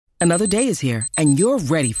Another day is here, and you're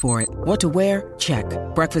ready for it. What to wear? Check.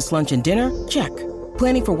 Breakfast, lunch, and dinner? Check.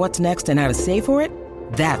 Planning for what's next and how to save for it?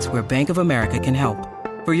 That's where Bank of America can help.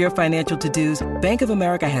 For your financial to-dos, Bank of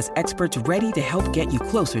America has experts ready to help get you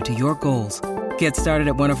closer to your goals. Get started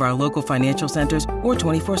at one of our local financial centers or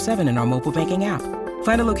 24/7 in our mobile banking app.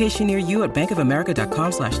 Find a location near you at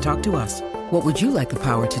bankofamerica.com/talktous. What would you like the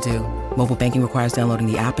power to do? Mobile banking requires downloading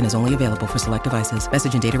the app and is only available for select devices.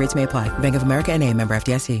 Message and data rates may apply. Bank of America N.A., member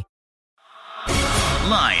FDIC.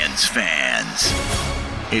 Lions fans,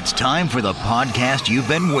 it's time for the podcast you've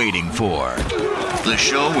been waiting for. The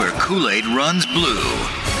show where Kool-Aid runs blue,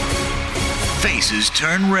 faces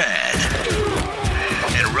turn red,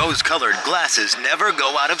 and rose-colored glasses never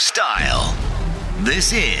go out of style.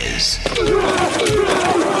 This is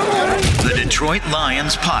the Detroit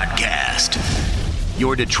Lions Podcast,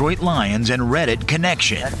 your Detroit Lions and Reddit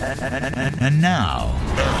connection. And now,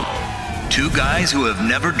 two guys who have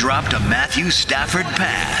never dropped a Matthew Stafford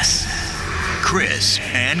pass, Chris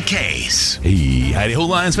and Case. Hey, howdy ho,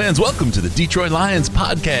 Lions fans. Welcome to the Detroit Lions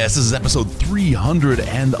Podcast. This is episode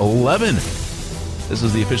 311. This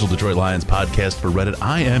is the official Detroit Lions podcast for Reddit.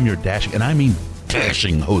 I am your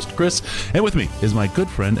dashing host, Chris. And with me is my good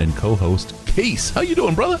friend and co-host, Case. How you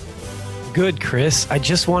doing, brother? Good, Chris. I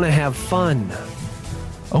just want to have fun.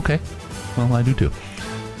 Okay. Well, I do too.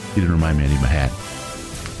 You didn't remind me I need my hat.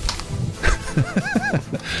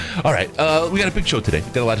 All right, we got a big show today.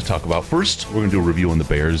 Got a lot to talk about. First, we're going to do a review on the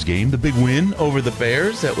Bears game. The big win over the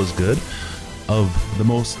Bears. That was good. Of the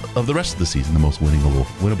rest of the season, the most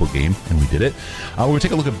winnable game, and we did it. We're going to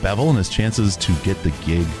take a look at Bevell and his chances to get the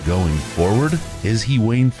gig going forward. Is he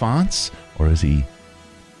Wayne Fonts or is he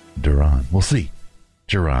Duran? We'll see.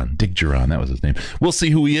 Dick Duran, that was his name. We'll see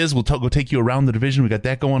who he is. We'll go take you around the division. We got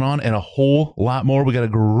that going on and a whole lot more. We got a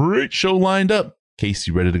great show lined up. Case,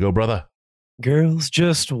 you ready to go, brother? Girls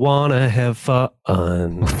just want to have fun.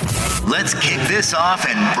 Let's kick this off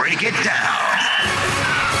and break it down.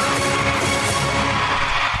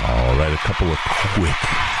 All right, a couple of quick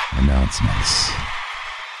announcements.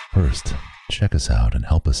 First, check us out and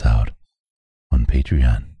help us out on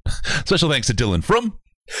Patreon. Special thanks to Dylan from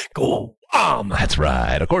Go That's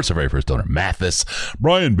right. Of course, our very first donor, Mathis,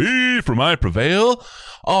 Brian B. from I Prevail.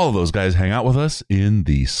 All of those guys hang out with us in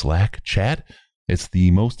the Slack chat. It's the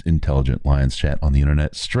most intelligent Lions chat on the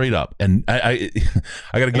internet, straight up. And I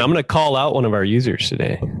gotta. I'm going to call out one of our users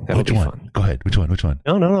today. That'll be fun. Go ahead. Which one?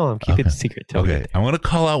 No. I'm keeping it secret. Okay. I'm going to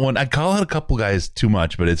call out one. I call out a couple guys too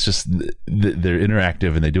much, but it's just they're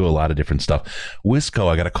interactive and they do a lot of different stuff. Wisco,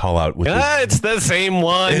 I got to call out with. It's the same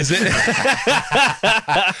one. Is it?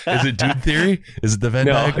 Is it Dude Theory? Is it the Venn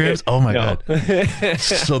diagrams? Oh my God.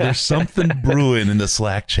 So there's something brewing in the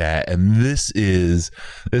Slack chat, and this is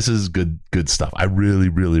good stuff. I really,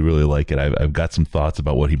 really, really like it. I've got some thoughts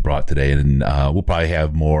about what he brought today, and we'll probably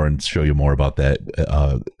have more and show you more about that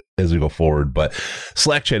as we go forward. But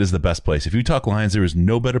Slack chat is the best place. If you talk Lions, there is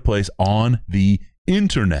no better place on the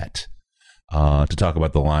internet to talk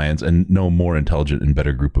about the Lions, and no more intelligent and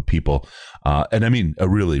better group of people. And I mean, a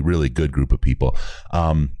really, really good group of people.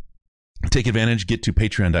 Take advantage. Get to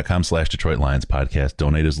patreon.com/Detroit Lions Podcast.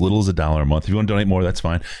 Donate as little as $1 a month. If you want to donate more, that's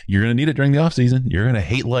fine. You're going to need it during the offseason. You're going to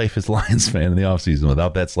hate life as a Lions fan in the offseason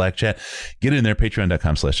without that Slack chat. Get in there,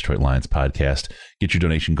 patreon.com/Detroit Lions Podcast. Get your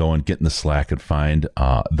donation going. Get in the Slack and find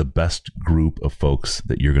the best group of folks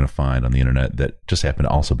that you're going to find on the internet that just happen to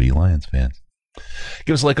also be Lions fans.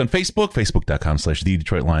 Give us a like on Facebook, facebook.com/The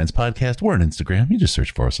Detroit Lions Podcast. We're on Instagram. You just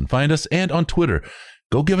search for us and find us. And on Twitter.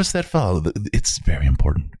 Go give us that follow. It's very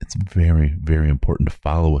important. It's very, very important to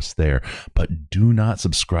follow us there. But do not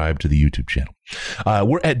subscribe to the YouTube channel.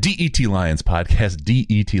 We're at DET Lions Podcast.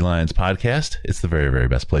 DET Lions Podcast. It's the very, very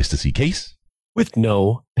best place to see Case. With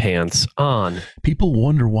no pants on. People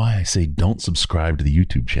wonder why I say don't subscribe to the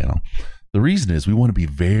YouTube channel. The reason is we want to be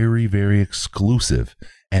very, very exclusive.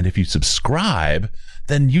 And if you subscribe,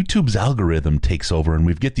 then YouTube's algorithm takes over and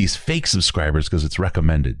we get these fake subscribers because it's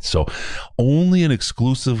recommended. So only an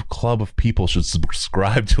exclusive club of people should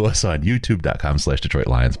subscribe to us on youtube.com/Detroit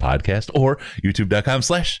Lions Podcast or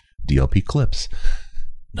youtube.com/DLP Clips.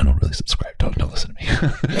 No, really subscribe. Don't listen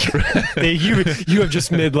to me. You have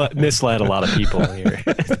just misled a lot of people here.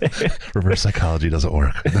 Reverse psychology doesn't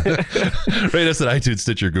work. Rate us at iTunes,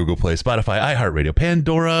 Stitcher, Google Play, Spotify, iHeartRadio,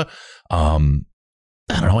 Pandora,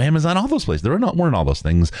 I don't know, Amazon, all those places. We're in all those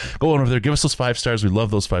things. Go on over there, give us those 5 stars. We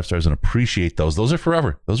love those 5 stars and appreciate those. Those are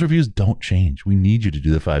forever. Those reviews don't change. We need you to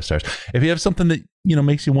do the 5 stars. If you have something that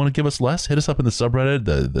makes you want to give us less, hit us up in the subreddit,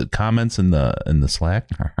 the comments in the Slack,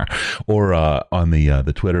 or on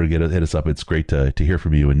the Twitter. Hit us up. It's great to hear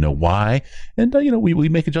from you and know why. And we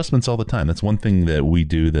make adjustments all the time. That's one thing that we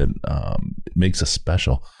do that makes us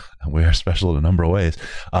special. We are special in a number of ways.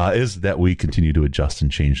 Is that we continue to adjust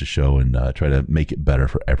and change the show and try to make it better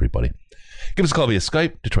for everybody. Give us a call via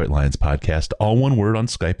Skype, Detroit Lions Podcast. All one word on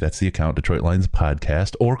Skype. That's the account, Detroit Lions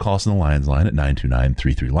Podcast. Or call us on the Lions line at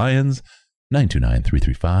 929-33-LIONS,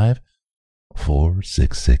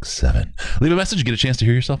 929-335-4667. Leave a message. Get a chance to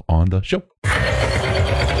hear yourself on the show.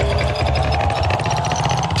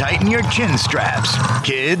 Tighten your chin straps,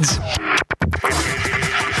 kids.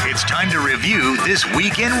 It's time to review This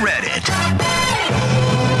Week in Reddit.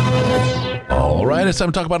 All right, it's time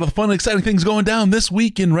to talk about all the fun and exciting things going down this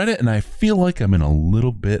week in Reddit, and I feel like I'm in a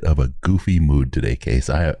little bit of a goofy mood today, Case.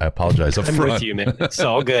 I apologize up front. I'm with you, man. It's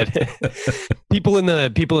all good. People in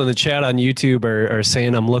the chat on YouTube are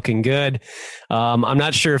saying I'm looking good. I'm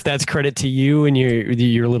not sure if that's credit to you and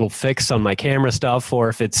your little fix on my camera stuff, or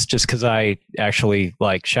if it's just because I actually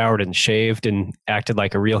showered and shaved and acted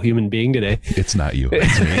like a real human being today. It's not you.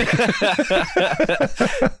 It's me.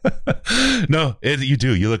 No, you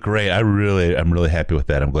do. You look great. I'm really happy with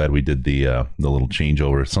that. I'm glad we did the little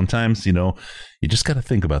changeover. Sometimes, you just got to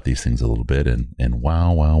think about these things a little bit, and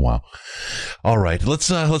wow. All right, let's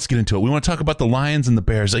get into it. We want to talk about the Lions and the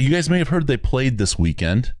Bears. You guys may have heard they played this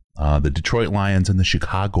weekend. The Detroit Lions and the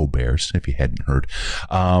Chicago Bears, if you hadn't heard.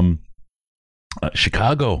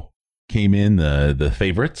 Chicago came in the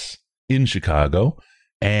favorites in Chicago,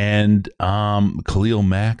 and Khalil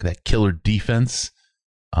Mack, that killer defense,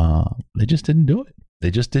 they just didn't do it.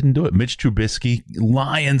 Mitch Trubisky,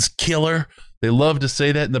 Lions killer. They love to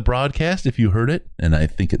say that in the broadcast if you heard it. And I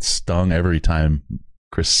think it stung every time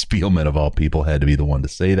Chris Spielman, of all people, had to be the one to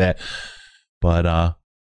say that. But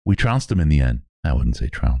we trounced him in the end. I wouldn't say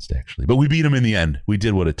trounced, actually. But we beat him in the end. We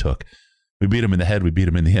did what it took. We beat him in the head. We beat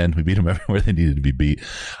him in the end. We beat him everywhere they needed to be beat.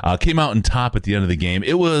 Came out on top at the end of the game.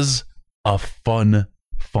 It was a fun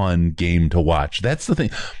game to watch. That's the thing.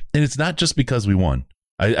 And it's not just because we won.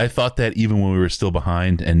 I thought that even when we were still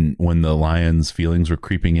behind and when the Lions' feelings were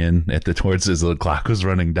creeping in towards as the clock was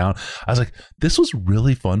running down, I was like, this was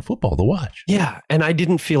really fun football to watch. Yeah, and I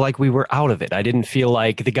didn't feel like we were out of it. I didn't feel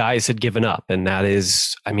like the guys had given up, and that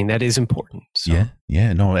is important. So.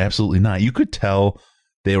 Yeah, no, absolutely not. You could tell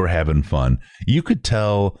they were having fun. You could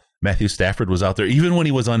tell Matthew Stafford was out there, even when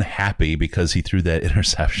he was unhappy because he threw that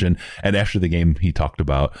interception. And after the game, he talked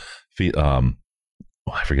about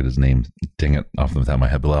I forget his name. Dang it, off the top of my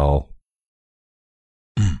head. Bilal.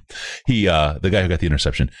 The guy who got the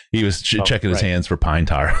interception. He was checking his hands for pine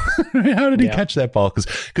tar. How did he catch that ball?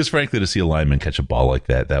 Because frankly, to see a lineman catch a ball like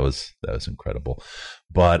that was incredible.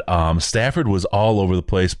 But Stafford was all over the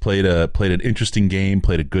place. Played an interesting game.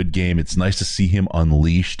 Played a good game. It's nice to see him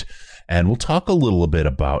unleashed. And we'll talk a little bit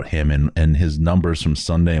about him and his numbers from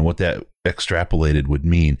Sunday and what that extrapolated would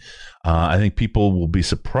mean. I think people will be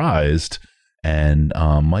surprised and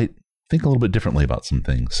might think a little bit differently about some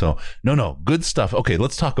things. So, no, good stuff. Okay,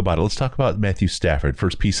 let's talk about it. Let's talk about Matthew Stafford,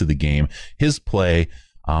 first piece of the game, his play,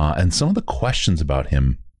 and some of the questions about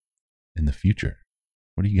him in the future.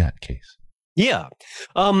 What do you got, Case? Yeah.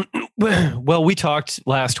 Well, we talked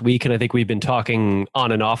last week, and I think we've been talking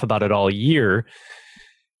on and off about it all year.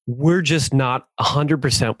 We're just not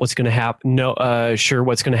 100% what's going to happen. Sure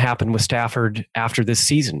what's going to happen with Stafford after this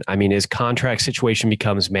season. I mean, his contract situation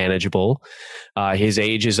becomes manageable. His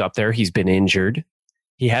age is up there. He's been injured.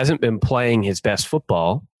 He hasn't been playing his best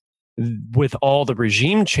football. With all the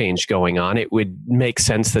regime change going on, it would make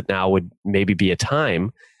sense that now would maybe be a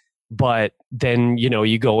time. But then,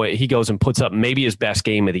 he goes and puts up maybe his best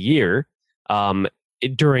game of the year.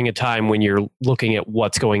 During a time when you're looking at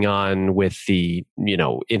what's going on with the,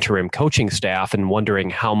 interim coaching staff and wondering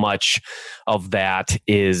how much of that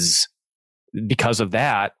is because of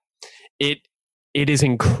that, it is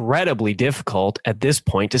incredibly difficult at this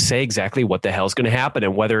point to say exactly what the hell is going to happen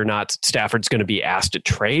and whether or not Stafford's going to be asked to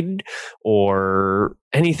trade or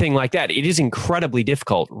anything like that. It is incredibly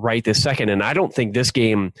difficult right this second. And I think this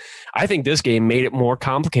game made it more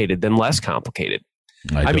complicated than less complicated.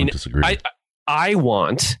 I don't disagree. I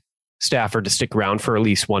want Stafford to stick around for at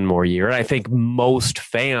least one more year. And I think most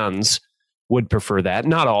fans would prefer that.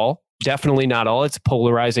 Not all, definitely not all. It's a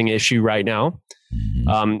polarizing issue right now.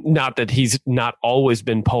 Mm-hmm. Not that he's not always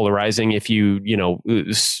been polarizing. If you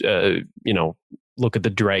look at the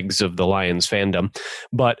dregs of the Lions fandom,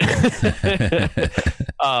 but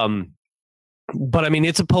But I mean,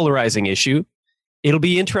 it's a polarizing issue. It'll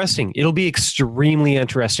be interesting. It'll be extremely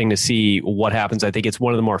interesting to see what happens. I think it's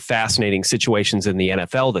one of the more fascinating situations in the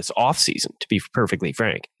NFL this offseason, to be perfectly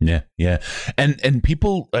frank. Yeah, yeah. And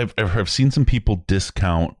people, I've seen some people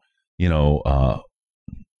discount,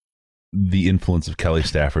 the influence of Kelly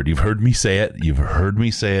Stafford. You've heard me say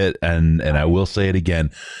it. And I will say it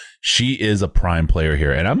again. She is a prime player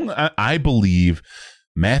here. And I believe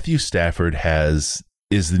Matthew Stafford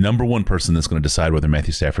is the number one person that's going to decide whether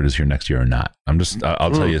Matthew Stafford is here next year or not.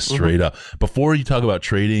 I'll tell you straight up. Before you talk about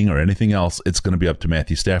trading or anything else, it's going to be up to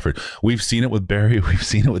Matthew Stafford. We've seen it with Barry. We've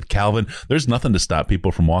seen it with Calvin. There's nothing to stop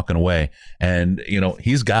people from walking away. And,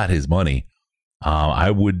 he's got his money.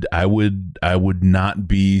 I would not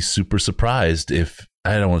be super surprised if,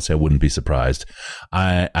 I don't want to say I wouldn't be surprised.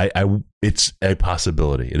 It's a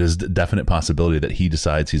possibility. It is a definite possibility that he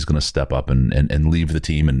decides he's going to step up and leave the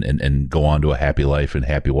team and go on to a happy life and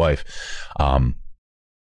happy wife.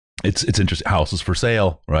 It's interesting. House is for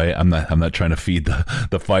sale, right? I'm not trying to feed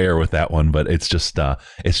the fire with that one, but it's just an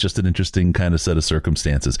interesting kind of set of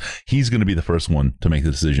circumstances. He's going to be the first one to make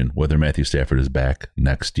the decision whether Matthew Stafford is back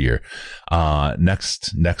next year.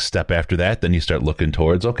 Next step after that, then you start looking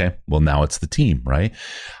towards, okay, well, now it's the team, right?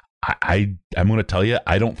 I'm going to tell you,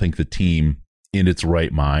 I don't think the team in its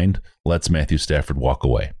right mind lets Matthew Stafford walk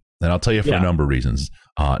away. And I'll tell you for a number of reasons.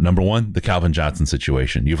 Number one, the Calvin Johnson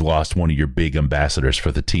situation. You've lost one of your big ambassadors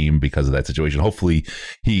for the team because of that situation. Hopefully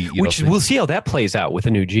we'll see how that plays out with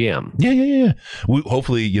a new GM. Yeah.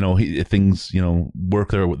 Hopefully, things,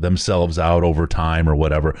 work themselves out over time or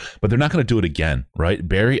whatever, but they're not going to do it again, right?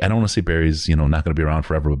 Barry, I don't want to say Barry's, not going to be around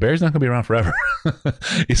forever, but Barry's not going to be around forever.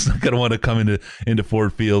 He's not going to want to come into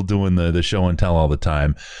Ford Field doing the show and tell all the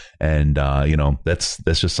time. And, that's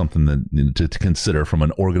just something that to consider from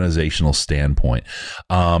an organizational standpoint.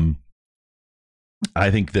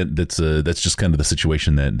 I think that's just kind of the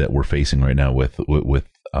situation that we're facing right now with the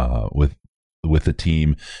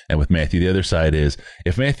team and with Matthew. The other side is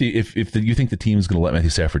if you think the team is going to let Matthew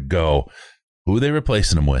Stafford go, who are they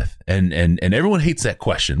replacing him with? And everyone hates that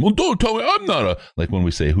question. Well, don't tell me I'm not like when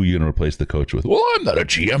we say who are you going to replace the coach with? Well, I'm not a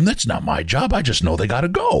GM. That's not my job. I just know they got to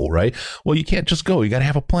go, right? Well, you can't just go. You got to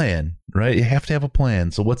have a plan, right? You have to have a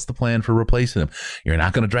plan. So what's the plan for replacing him? You're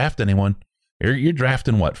not going to draft anyone. You're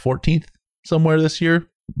drafting what, 14th somewhere this year?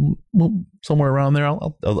 Somewhere around there.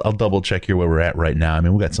 I'll double check here where we're at right now. I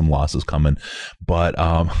mean, we got some losses coming, but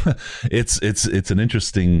it's an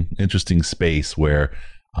interesting space where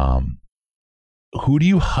who do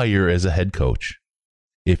you hire as a head coach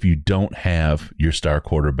if you don't have your star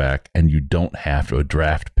quarterback and you don't have a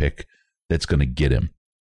draft pick that's going to get him?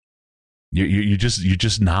 You're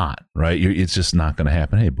just not, right? It's just not going to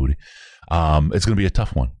happen. Hey, Booty. It's going to be a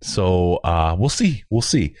tough one. So we'll see.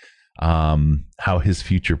 How his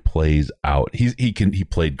future plays out. He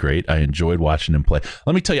played great. I enjoyed watching him play.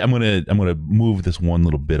 Let me tell you, I'm gonna move this one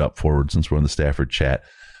little bit up forward since we're on the Stafford chat.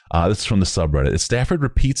 This is from the subreddit. If Stafford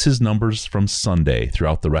repeats his numbers from Sunday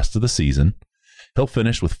throughout the rest of the season, he'll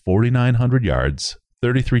finish with 4,900 yards,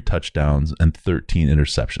 33 touchdowns, and 13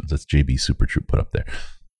 interceptions. That's JB Super Troop put up there.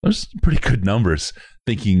 Those are pretty good numbers,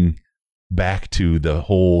 thinking back to the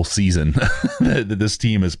whole season that this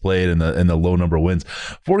team has played and the low number of wins.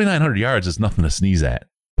 4,900 yards is nothing to sneeze at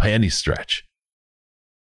by any stretch.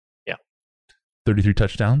 Yeah. 33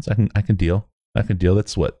 touchdowns. I can deal.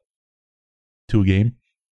 That's what, 2 a game?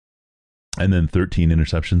 And then 13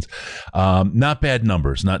 interceptions. Not bad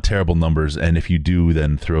numbers, not terrible numbers. And if you do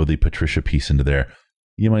then throw the Patricia piece into there,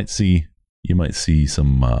 you might see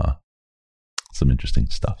some interesting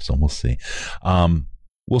stuff. So we'll see.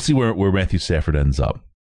 We'll see where Matthew Stafford ends up.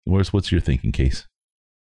 What's your thinking, Case?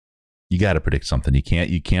 You got to predict something. You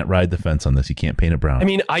can't ride the fence on this. You can't paint it brown. I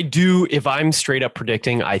mean, I do. If I'm straight up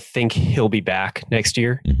predicting, I think he'll be back next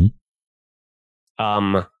year.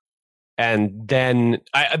 Mm-hmm. And then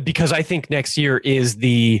because I think next year is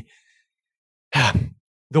the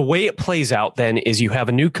way it plays out. Then is you have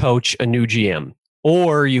a new coach, a new GM.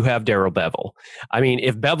 Or you have Darrell Bevell. I mean,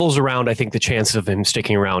 if Bevel's around, I think the chances of him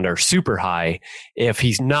sticking around are super high. If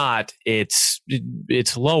he's not, it's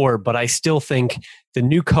lower. But I still think the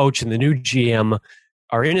new coach and the new GM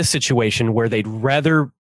are in a situation where they'd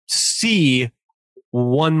rather see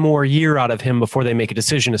one more year out of him before they make a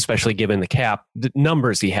decision, especially given the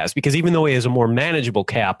numbers he has. Because even though he has a more manageable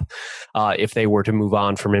cap, if they were to move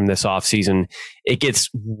on from him this offseason, it gets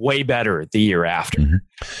way better the year after. Mm-hmm.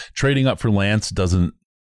 Trading up for Lance doesn't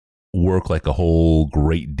work like a whole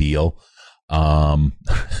great deal.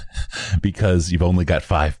 because you've only got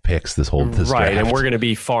 5 picks this right, draft. and we're going to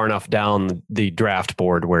be far enough down the draft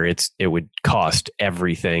board where it would cost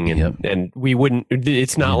everything, and we wouldn't.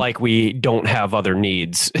 It's not like we don't have other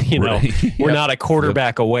needs. We're not a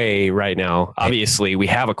quarterback away right now. Obviously, we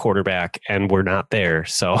have a quarterback, and we're not there.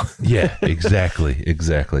 So yeah,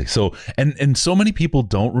 exactly. So and so many people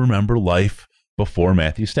don't remember life before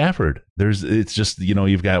Matthew Stafford. It's just,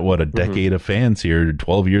 you've got a decade of fans here,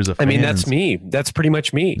 12 years of fans. I mean, that's me. That's pretty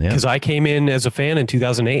much me, because I came in as a fan in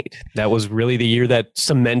 2008. That was really the year that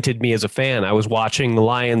cemented me as a fan. I was watching the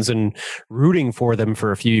Lions and rooting for them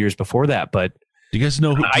for a few years before that, but do you guys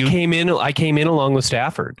know who I came in along with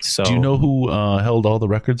Stafford. So do you know who held all the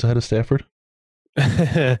records ahead of Stafford?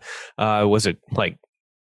 Was it like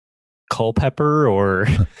Culpepper or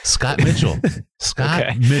Scott Mitchell?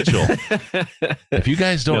 Mitchell. If you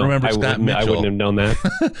guys don't remember Scott Mitchell, I wouldn't have known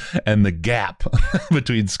that. And the gap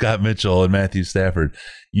between Scott Mitchell and Matthew Stafford,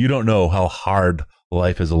 you don't know how hard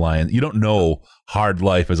life as a Lions. You don't know hard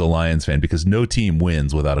life as a Lions fan, because no team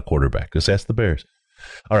wins without a quarterback. Just ask the Bears.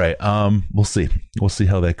 All right, we'll see. We'll see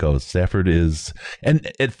how that goes. Stafford is,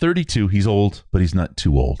 and at 32, he's old, but he's not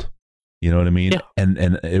too old. You know what I mean? Yeah.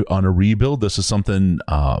 And on a rebuild, this is something.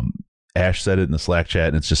 Ash said it in the Slack chat,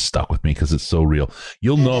 and it's just stuck with me because it's so real.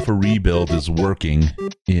 You'll know if a rebuild is working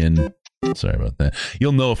in. Sorry about that.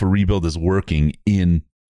 You'll know if a rebuild is working in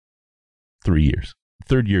 3 years.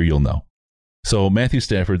 Third year, you'll know. So Matthew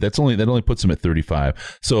Stafford, that only puts him at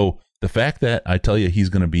 35. So the fact that I tell you he's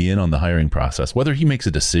going to be in on the hiring process, whether he makes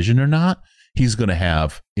a decision or not, he's going to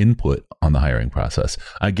have input on the hiring process.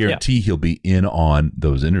 I guarantee he'll be in on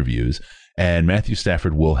those interviews. And Matthew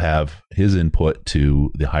Stafford will have his input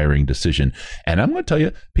to the hiring decision. And I'm going to tell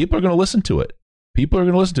you, people are going to listen to it. You got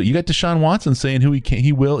Deshaun Watson saying who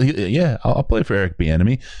he will. I'll play for Eric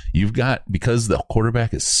Bieniemy. You've got, because the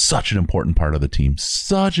quarterback is such an important part of the team,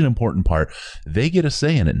 such an important part, they get a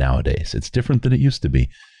say in it nowadays. It's different than it used to be.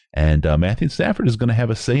 And Matthew Stafford is going to have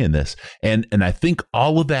a say in this. And I think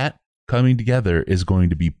all of that coming together is going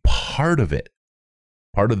to be part of it.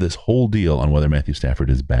 Part of this whole deal on whether Matthew Stafford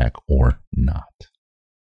is back or not.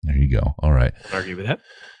 There you go. All right. I'll argue with that.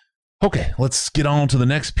 Okay, let's get on to the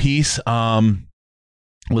next piece.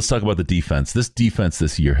 Let's talk about the defense. This defense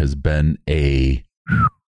this year has been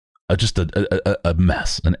just a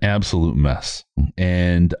mess, an absolute mess.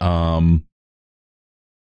 And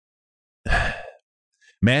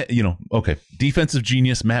Matt, defensive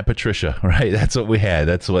genius Matt Patricia, right? That's what we had.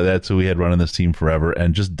 That's who we had running this team forever,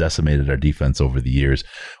 and just decimated our defense over the years.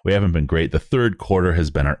 We haven't been great. The third quarter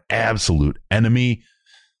has been our absolute enemy.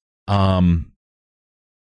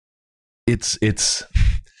 It's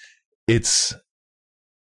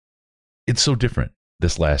so different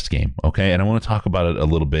this last game, okay? And I want to talk about it a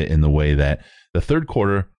little bit in the way that the third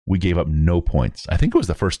quarter we gave up no points. I think it was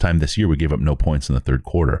the first time this year we gave up no points in the third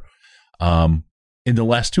quarter. In the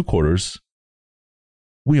last 2 quarters,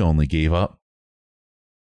 we only gave up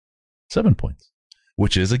 7 points,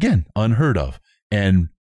 which is, again, unheard of. And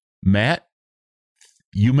Matt,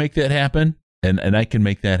 you make that happen, and I can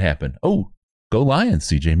make that happen. Oh, go Lions,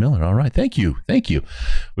 CJ Miller. All right. Thank you.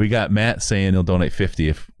 We got Matt saying he'll donate 50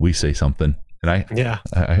 if we say something. And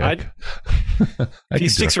if he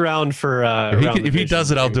sticks around for if he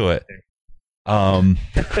does it, I'll do it.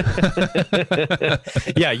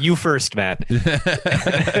 Yeah, you first, Matt.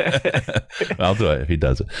 I'll do it if he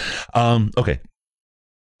does it. Okay.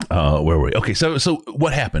 Where were we? Okay, so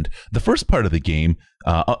what happened? The first part of the game,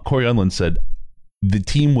 Corey Unlin said the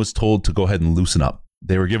team was told to go ahead and loosen up.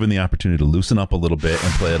 They were given the opportunity to loosen up a little bit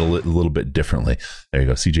and play it a little bit differently. There you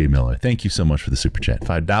go, CJ Miller. Thank you so much for the super chat.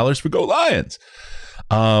 $5 for Go Lions.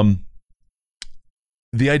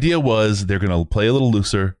 The idea was they're going to play a little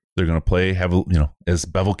looser. They're going to play, as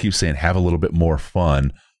Bevel keeps saying, have a little bit more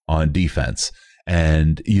fun on defense.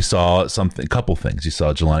 And you saw a couple things. You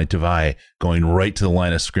saw Jelani Tavai going right to the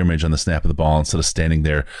line of scrimmage on the snap of the ball instead of standing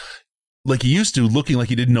there like he used to, looking like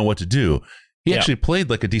he didn't know what to do. He actually played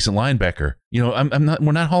like a decent linebacker.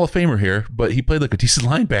 We're not Hall of Famer here, but he played like a decent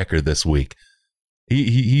linebacker this week.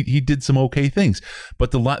 He did some okay things,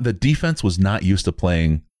 but the defense was not used to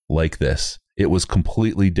playing like this. It was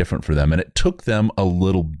completely different for them, and it took them a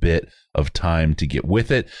little bit of time to get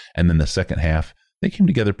with it. And then the second half, they came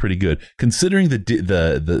together pretty good, considering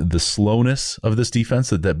the slowness of this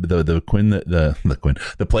defense. The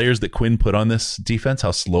players that Quinn put on this defense,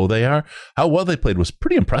 how slow they are, how well they played was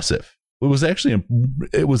pretty impressive. It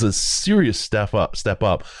was a serious step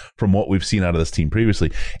up from what we've seen out of this team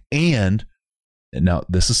previously. And now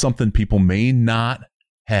this is something people may not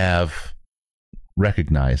have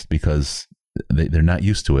recognized because they're not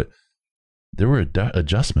used to it. there were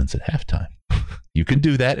adjustments at halftime. You can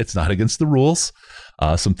do that. It's not against the rules.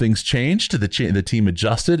 Some things changed. The team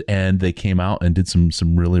adjusted, and they came out and did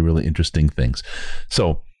some really, really interesting things.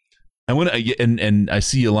 So I want to, and I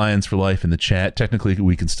see Alliance for Life in the chat. Technically,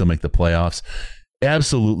 we can still make the playoffs.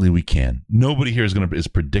 Absolutely, we can. Nobody here is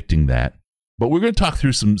predicting that. But we're going to talk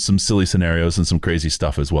through some silly scenarios and some crazy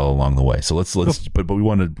stuff as well along the way. So let's but we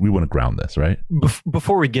want to ground this, right?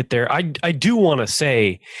 Before we get there, I do want to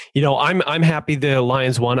say, I'm happy the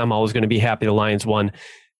Lions won. I'm always going to be happy the Lions won.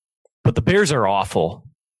 But the Bears are awful.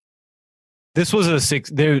 This was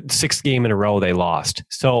their sixth game in a row they lost.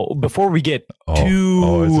 So before we get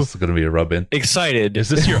too is this going to be a rub-in? Excited. Is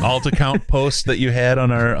this your alt account post that you had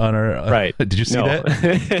on our right? Did you see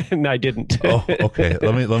that? No, I didn't. Oh, okay.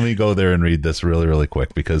 Let me go there and read this really, really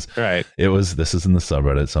quick because this is in the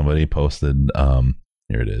subreddit. Somebody posted.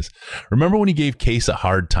 Here it is. Remember when he gave Case a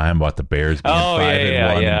hard time about the Bears being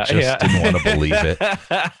 5-1 and just didn't want to believe it?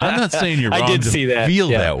 I'm not saying you're wrong. I did see that. Feel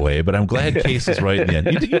that way, but I'm glad Case was right in the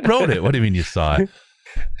end. You wrote it. What do you mean you saw it?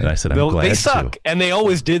 And I said, I'm glad they suck, too. and they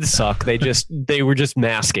always did suck. They were just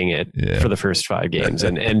masking it for the first 5 games,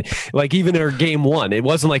 and like even our game 1, it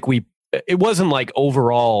wasn't like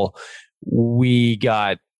overall we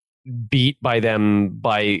got beat by them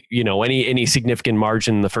by any significant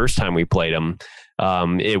margin the first time we played them.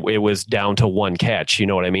 It was down to 1 catch. You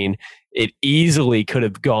know what I mean? It easily could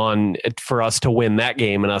have gone for us to win that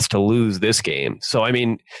game and us to lose this game. So, I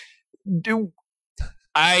mean,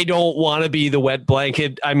 I don't want to be the wet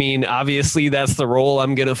blanket. I mean, obviously that's the role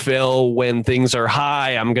I'm going to fill. When things are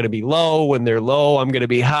high, I'm going to be low. When they're low, I'm going to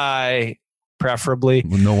be high. Preferably.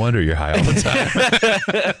 Well, no wonder you're high all the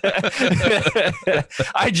time.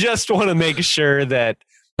 I just want to make sure that,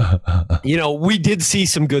 we did see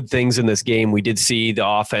some good things in this game. We did see the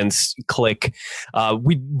offense click.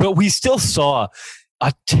 But we still saw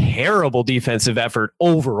a terrible defensive effort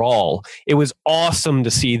overall. It was awesome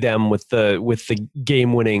to see them with the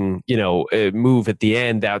game-winning, move at the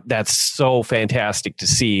end. That's so fantastic to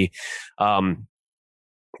see.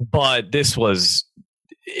 But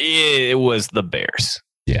it was the Bears.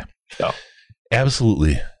 Yeah. So.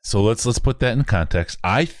 Absolutely. So let's put that in context.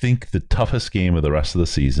 I think the toughest game of the rest of the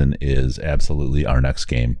season is absolutely our next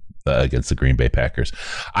game against the Green Bay Packers.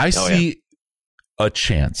 I see a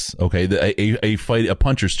chance, a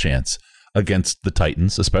puncher's chance against the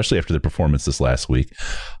Titans, especially after their performance this last week.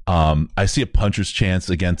 I see a puncher's chance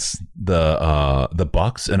against the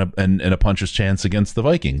Bucks and a puncher's chance against the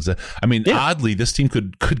Vikings. I mean, oddly, this team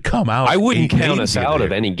could come out. I wouldn't count us out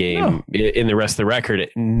of any game in the rest of the record.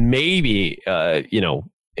 Maybe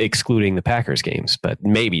excluding the Packers games, but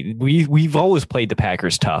maybe we've always played the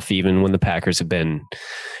Packers tough, even when the Packers have been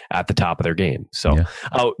at the top of their game. So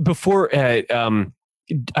before.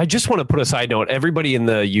 I just want to put a side note. Everybody in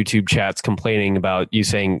the YouTube chat's complaining about you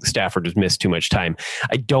saying Stafford has missed too much time.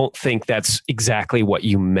 I don't think that's exactly what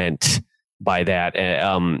you meant by that.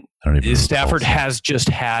 Stafford has just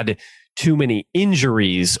had too many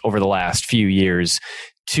injuries over the last few years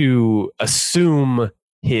to assume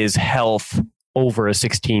his health over a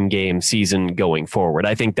 16-game season going forward.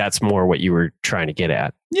 I think that's more what you were trying to get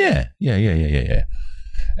at. Yeah.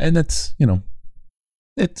 And that's,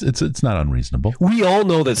 It's not unreasonable. We all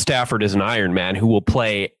know that Stafford is an Iron Man who will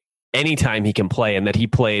play anytime he can play, and that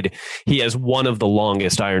he has one of the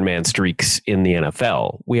longest Iron Man streaks in the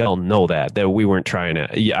NFL. We all know that we weren't trying to.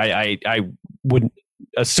 I would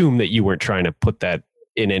assume that you weren't trying to put that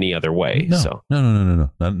in any other way. No, none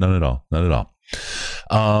at all.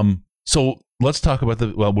 So let's talk about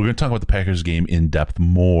we're going to talk about the Packers game in depth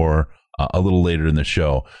more a little later in the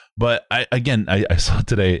show. But I saw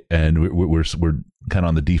today, and we're kind of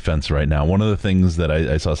on the defense right now. One of the things that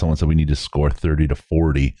I saw someone said we need to score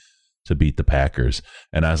 30-40 to beat the Packers.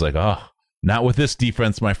 And I was like, oh, not with this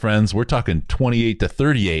defense, my friends. We're talking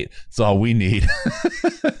 28-38. That's all we need.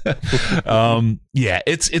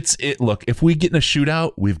 Look, if we get in a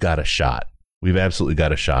shootout, we've got a shot. We've absolutely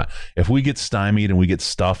got a shot. If we get stymied and we get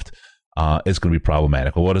stuffed, it's going to be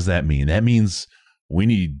problematic. Well, what does that mean? That means we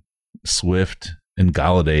need Swift and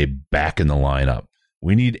Galladay back in the lineup.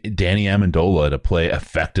 We need Danny Amendola to play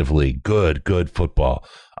effectively good football.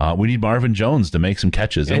 We need Marvin Jones to make some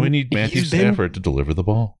catches, and we need Matthew Stafford to deliver the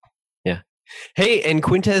ball. Yeah. Hey, and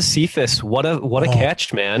Quintez Cephas, what a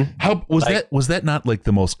catch, man! How was that not like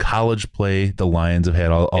the most college play the Lions have had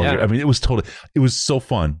all year? I mean, it was so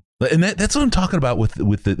fun. And that's what I'm talking about with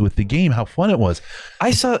the game. How fun it was.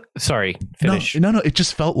 Sorry, finish. No. It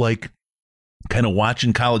just felt like kind of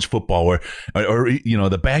watching college football or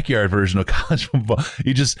the backyard version of college football.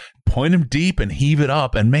 You just point them deep and heave it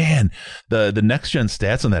up. And man, the next gen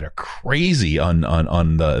stats on that are crazy on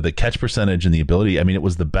the catch percentage and the ability. I mean, it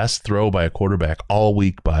was the best throw by a quarterback all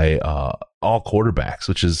week by all quarterbacks,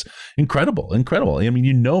 which is incredible. I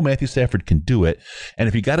mean, Matthew Stafford can do it. And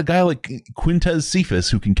if you got a guy like Quintez Cephas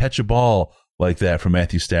who can catch a ball like that from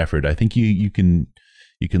Matthew Stafford, I think you can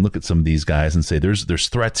look at some of these guys and say there's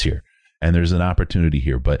threats here. And there's an opportunity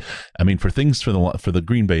here, but I mean, for the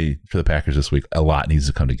Green Bay, for the Packers this week, a lot needs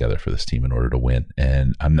to come together for this team in order to win.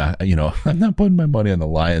 And I'm not putting my money on the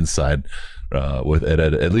Lions side with it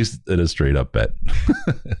at least at a straight up bet.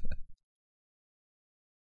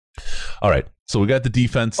 All right, so we got the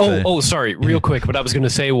defense. Sorry, real quick. What I was going to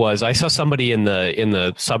say was I saw somebody in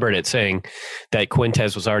the subreddit saying that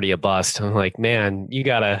Quintez was already a bust. I'm like, man, you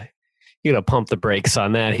gotta pump the brakes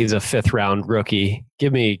on that. He's a 5th round rookie.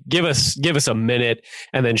 Give us a minute.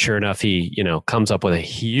 And then sure enough, he, comes up with a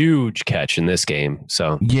huge catch in this game.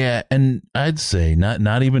 So yeah. And I'd say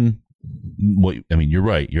not even you're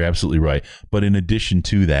right. You're absolutely right. But in addition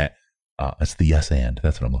to that, it's the yes and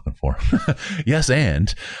that's what I'm looking for. Yes.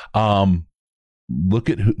 And, look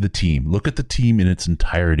at the team in its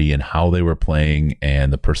entirety and how they were playing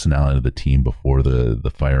and the personality of the team before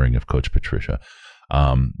the firing of Coach Patricia.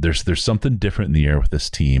 There's something different in the air with this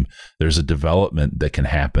team. There's a development that can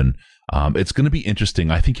happen. It's going to be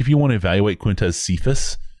interesting. I think if you want to evaluate Quintez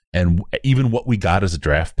Cephas and even what we got as a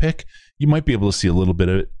draft pick, you might be able to see a little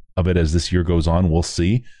bit of it as this year goes on. We'll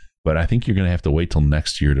see. But I think you're going to have to wait till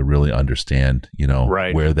next year to really understand,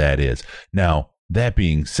 where that is. Now, that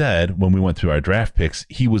being said, when we went through our draft picks,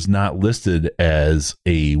 he was not listed as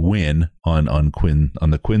a win on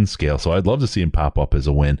the Quinn scale. So I'd love to see him pop up as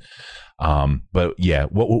a win. But yeah,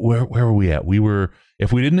 where were we at?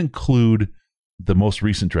 If we didn't include the most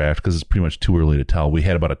recent draft, because it's pretty much too early to tell, we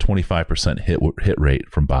had about a 25% hit rate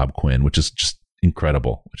from Bob Quinn, which is just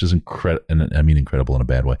incredible, and I mean incredible in a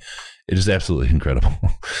bad way. It is absolutely incredible.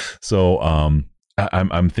 So,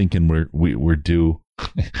 I'm thinking we're due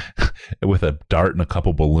with a dart and a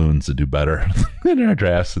couple balloons to do better in our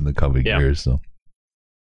drafts in the coming years. So,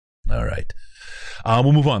 all right.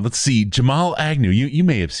 We'll move on. Let's see. Jamal Agnew. You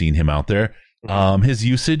may have seen him out there. His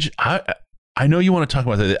usage. I know you want to talk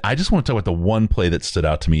about that. I just want to talk about the one play that stood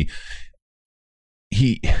out to me.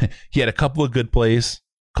 He had a couple of good plays.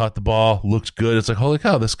 Caught the ball. Looked good. It's like, holy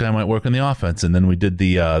cow, this guy might work on the offense. And then we did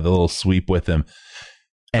the little sweep with him,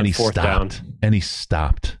 and he stopped. Down. And he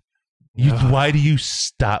stopped. Why do you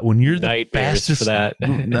stop when you're the fastest? For that.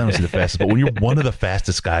 Not the fastest, but when you're one of the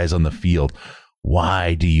fastest guys on the field.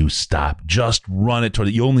 Why do you stop? Just run it toward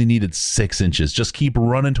it. You only needed 6 inches. Just keep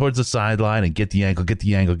running towards the sideline and get the angle,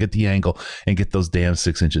 and get those damn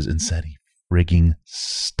 6 inches. Instead, he frigging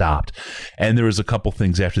stopped. And there was a couple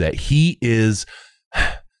things after that. He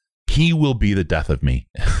will be the death of me.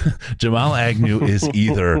 Jamal Agnew is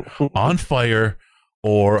either on fire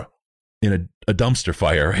or in a dumpster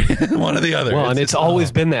fire, right? One or the other. Well, and it's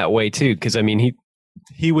always been that way too, because I mean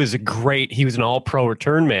he was an all-pro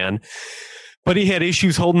return man. But he had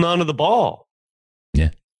issues holding on to the ball. Yeah.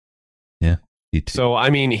 So, I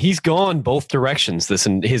mean, he's gone both directions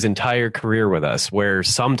his entire career with us, where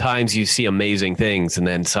sometimes you see amazing things and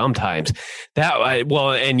then sometimes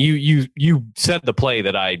and you said the play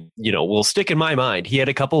that will stick in my mind. He had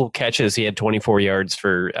a couple catches. He had 24 yards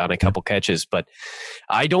on a couple catches, but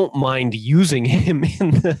I don't mind using him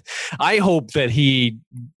I hope that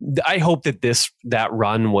that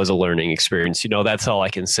run was a learning experience. That's all I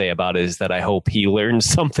can say about it, is that I hope he learned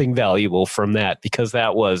something valuable from that, because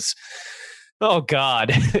that was, oh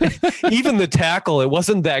God, even the tackle, it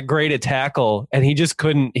wasn't that great a tackle, and he just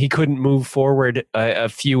couldn't move forward a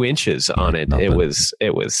few inches on it. Nothing.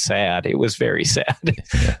 It was sad. It was very sad.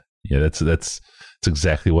 Yeah. That's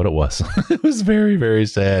exactly what it was. It was very, very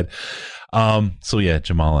sad. So yeah,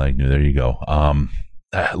 Jamal Agnew, there you go.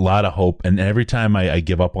 A lot of hope, and every time I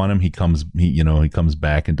give up on him, he comes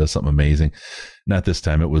back and does something amazing. Not this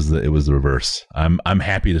time. It was the reverse. I'm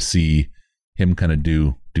happy to see him kind of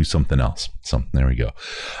do something else. So there we go.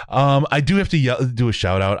 I do have to do a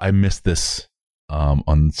shout out. I missed this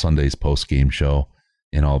on Sunday's post game show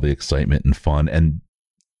and all the excitement and fun. And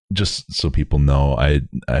just so people know, I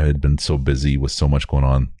had been so busy with so much going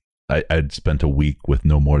on. I'd spent a week with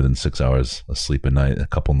no more than 6 hours of sleep a night, a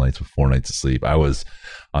couple nights with 4 nights of sleep.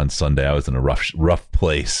 On Sunday, I was in a rough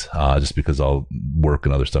place just because all work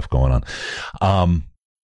and other stuff going on.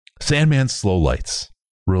 Sandman's Slow Lights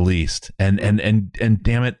released, and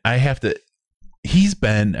damn it, I have to. He's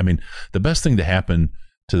been. I mean, the best thing to happen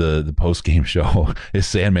to the post game show is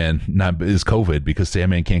Sandman is COVID because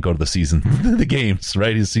Sandman can't go to the games,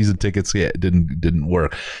 right? His season tickets didn't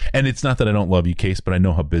work. And it's not that I don't love you, Case, but I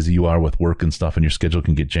know how busy you are with work and stuff, and your schedule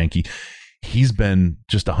can get janky. He's been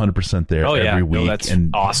just 100% there every week. That's and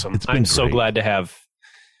awesome. It's been I'm so glad to have.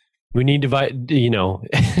 We need divide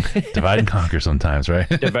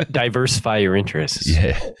Diversify your interests.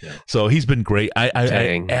 Yeah. So he's been great.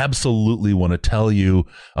 I absolutely want to tell you.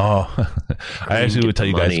 I actually would tell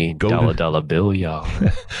you guys, go dollar bill, y'all.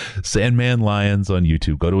 Sandman Lions on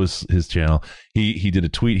YouTube. Go to his channel. He did a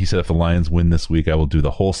tweet. He said, if the Lions win this week, I will do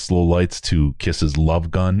the whole Slow Lights to Kiss's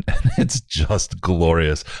Love Gun. And it's just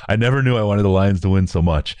glorious. I never knew I wanted the Lions to win so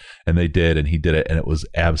much. And they did. And he did it. And it was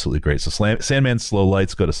absolutely great. So Sandman Slow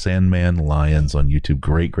Lights, go to Sandman Lions on YouTube.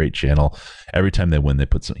 Great channel. Every time they win,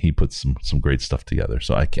 he puts some great stuff together.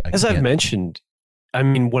 So I've mentioned, I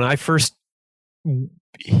mean,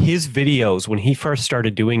 his videos, when he first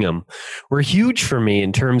started doing them, were huge for me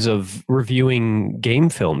in terms of reviewing game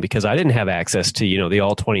film, because I didn't have access to, the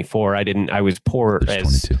all 24. I was poor.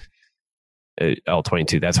 There's 22. All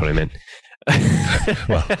 22. That's what I meant.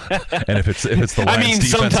 Well, and if it's the Lions defense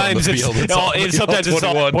sometimes on the field, it's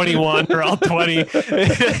all 21 or all 20.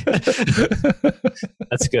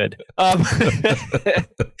 That's good.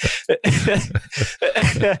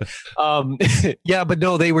 Yeah, but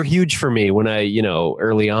no, they were huge for me when I,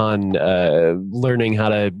 early on, learning how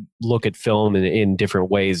to look at film in different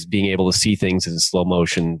ways, being able to see things in slow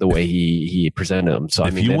motion the way he presented them. So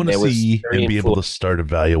if you want to see and be able to start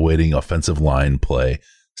evaluating offensive line play,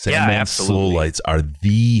 Sandman Slow Lights are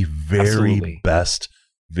the very best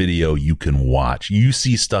video you can watch. You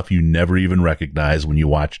see stuff you never even recognize when you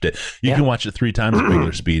watched it. You can watch it 3 times at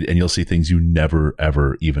regular speed and you'll see things you never,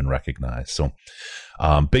 ever even recognize. So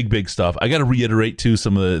big stuff. I got to reiterate, too,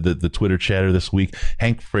 some of the Twitter chatter this week.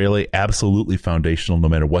 Hank Fraley, absolutely foundational. No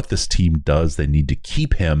matter what this team does, they need to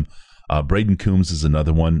keep him. Braden Coombs is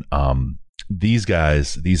another one. These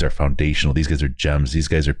guys, these are foundational. These guys are gems. These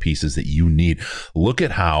guys are pieces that you need. Look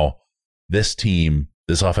at how this team,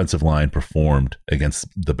 this offensive line performed against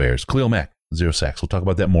the Bears. Khalil Mack, 0 sacks. We'll talk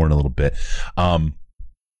about that more in a little bit.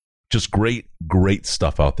 Just great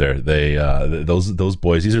stuff out there. They those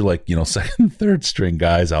boys, these are like, second, third string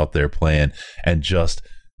guys out there playing and just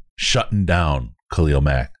shutting down Khalil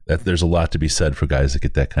Mack. There's a lot to be said for guys that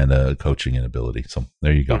get that kind of coaching and ability. So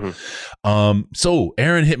there you go. Mm-hmm. So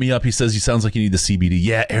Aaron hit me up. He says, he sounds like you need the CBD.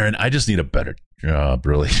 Yeah, Aaron, I just need a better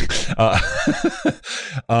really.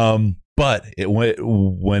 But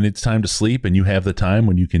when it's time to sleep and you have the time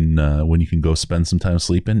when you can go spend some time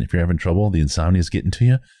sleeping, if you're having trouble, the insomnia is getting to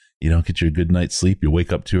you, you don't get your good night's sleep, you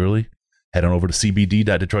wake up too early, head on over to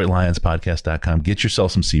cbd.detroitlionspodcast.com. Get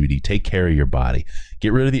yourself some CBD. Take care of your body.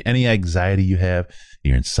 Get rid of any anxiety you have,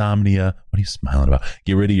 your insomnia. What are you smiling about?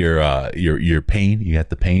 Get rid of your pain. You got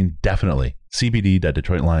the pain? Definitely.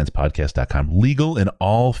 cbd.detroitlionspodcast.com. Legal in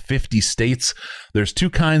all 50 states. There's 2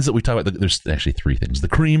 kinds that we talk about. There's actually 3 things. The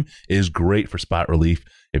cream is great for spot relief.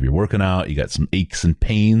 If you're working out, you got some aches and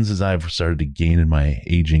pains, as I've started to gain in my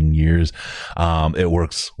aging years. It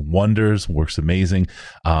works wonders, works amazing.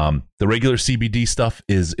 The regular CBD stuff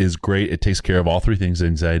is great. It takes care of all 3 things: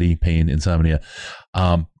 anxiety, pain, insomnia.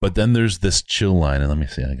 But then there's this chill line, and let me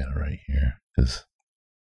see, I got it right here, because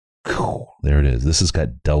there it is. This has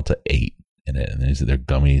got Delta 8 in it, and these are their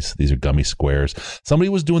gummies. These are gummy squares. Somebody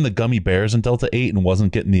was doing the gummy bears in Delta 8 and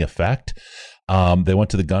wasn't getting the effect. They went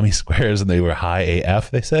to the gummy squares and they were high AF,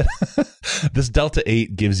 they said. This Delta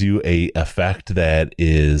 8 gives you a effect that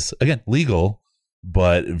is, again, legal,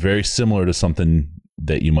 but very similar to something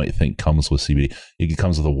that you might think comes with CBD. It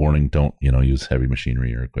comes with a warning: don't use heavy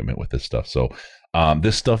machinery or equipment with this stuff. So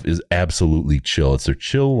this stuff is absolutely chill. It's their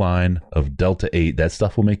chill line of Delta 8. That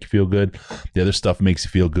stuff will make you feel good. The other stuff makes you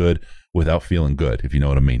feel good without feeling good, if you know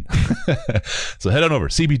what I mean. So head on over,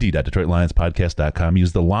 cbd.detroitlionspodcast.com.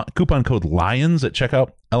 Use the coupon code LIONS at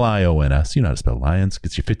checkout, LIONS. You know how to spell Lions.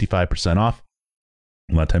 Gets you 55% off.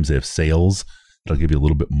 A lot of times they have sales. They'll give you a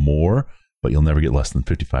little bit more, but you'll never get less than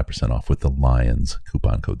 55% off with the Lions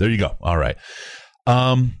coupon code. There you go. All right.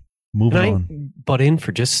 Moving on. Can I butt in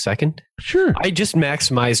for just a second? Sure. I just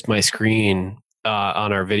maximized my screen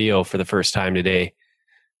on our video for the first time today.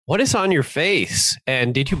 What is on your face?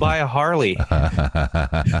 And did you buy a Harley?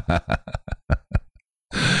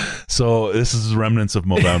 So this is remnants of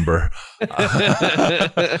Movember.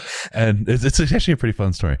 And it's actually a pretty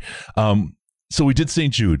fun story. So we did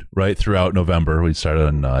St. Jude, right, throughout November. We started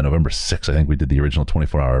on November 6th. I think we did the original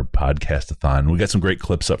 24-hour podcast-a-thon. We got some great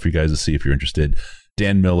clips up for you guys to see if you're interested.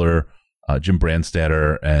 Dan Miller, Jim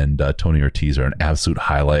Brandstatter and Tony Ortiz are an absolute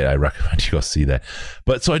highlight. I recommend you go see that.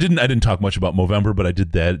 But so I didn't talk much about Movember, but I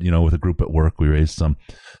did that, with a group at work. We raised some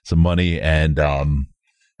money, and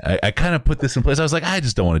I kind of put this in place. I was like, I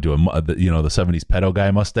just don't want to do the 70s pedo guy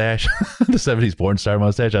mustache, the 70s porn star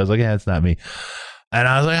mustache. I was like, yeah, it's not me. And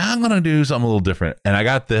I was like, I'm going to do something a little different. And I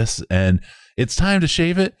got this, and it's time to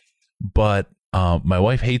shave it, but my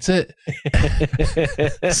wife hates it.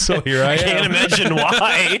 So here I am. Can't imagine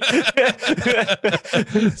why.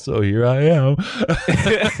 So here I am.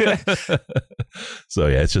 So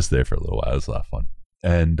yeah, it's just there for a little while. It's a lot of fun.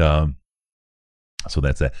 And so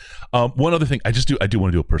that's that. One other thing, I do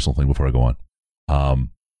want to do a personal thing before I go on.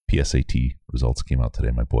 PSAT results came out today.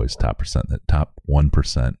 My boys top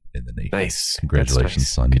 1% in the nation. Nice. Congratulations,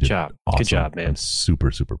 nice. son. Good job. Awesome. Good job, man. I'm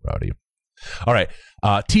super, super proud of you. All right.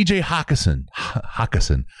 TJ Hawkinson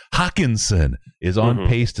is on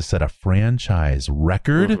pace to set a franchise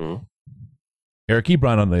record. Eric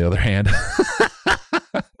Ebron, on the other hand,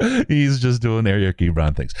 he's just doing Eric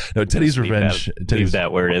Ebron things. No, Teddy's Revenge. Leave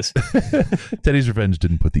that where it is. Teddy's Revenge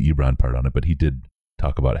didn't put the Ebron part on it, but he did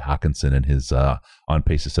talk about Hawkinson and his on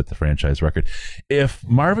pace to set the franchise record. If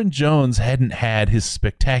Marvin Jones hadn't had his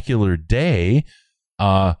spectacular day,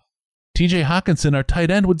 TJ Hawkinson, our tight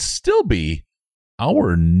end, would still be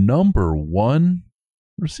our number one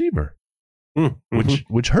receiver,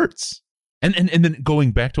 which hurts. And then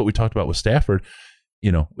going back to what we talked about with Stafford,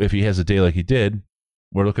 if he has a day like he did,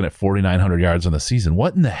 we're looking at 4,900 yards on the season.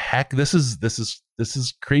 What in the heck? This is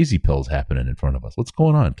crazy pills happening in front of us. What's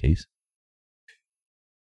going on, Case?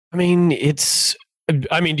 Do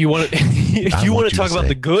you want to talk about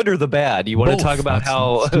the good or the bad? You want to talk about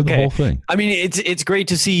how the whole thing. I mean, it's great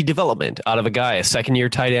to see development out of a guy, a second-year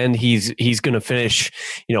tight end. He's going to finish,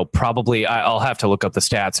 probably. I'll have to look up the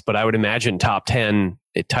stats, but I would imagine top 10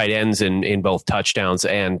 tight ends in both touchdowns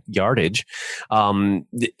and yardage. And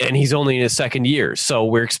he's only in his second year, so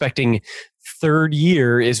we're expecting. Third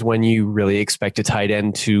year is when you really expect a tight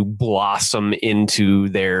end to blossom into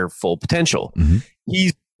their full potential.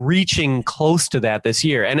 He's reaching close to that this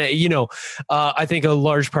year. And, I think a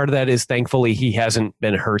large part of that is thankfully he hasn't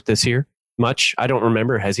been hurt this year much. I don't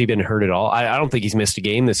remember. Has he been hurt at all? I don't think he's missed a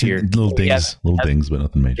game this year. Little dings, but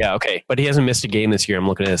nothing major. Yeah, okay. But he hasn't missed a game this year. I'm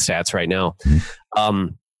looking at his stats right now.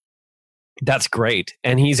 That's great.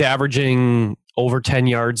 And he's averaging over 10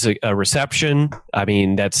 yards a reception. I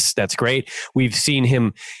mean, that's great. We've seen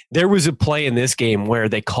him. There was a play in this game where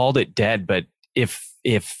they called it dead, but if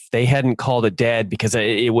they hadn't called it dead because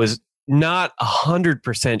it was not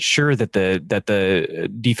 100% sure that the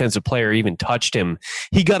defensive player even touched him,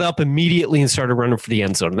 he got up immediately and started running for the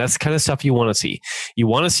end zone. And that's the kind of stuff you want to see. You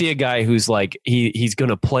want to see a guy who's like he's going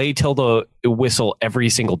to play till the whistle every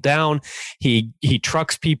single down. He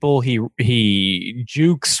trucks people. He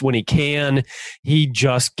jukes when he can. He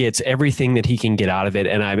just gets everything that he can get out of it.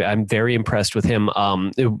 And I'm very impressed with him.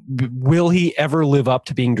 Will he ever live up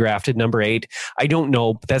to being drafted number 8? I don't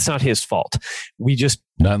know, but that's not his fault.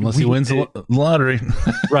 Not unless he wins the lottery.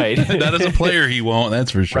 Right. Not as a player, he won't.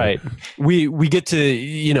 That's for sure. Right. We get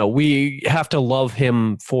to, we have to love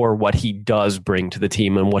him for what he does bring to the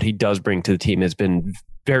team. And what he does bring to the team has been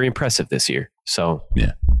very impressive this year. So,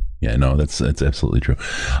 yeah. Yeah, no, that's absolutely true.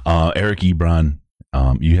 Eric Ebron,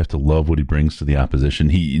 you have to love what he brings to the opposition.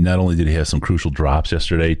 He not only did he have some crucial drops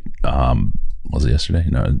yesterday. Was it yesterday?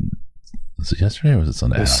 No. Was it yesterday or was it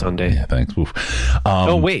Sunday? It was Sunday. Yeah, thanks.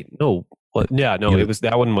 Oh, wait. No. Well, yeah, no, it was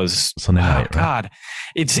that one was Sunday night. Right? God,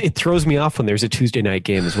 it throws me off when there's a Tuesday night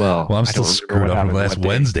game as well. Well, I'm still screwed up from last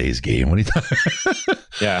Wednesday's game. What are you talking?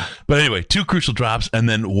 Yeah, but anyway, 2 crucial drops, and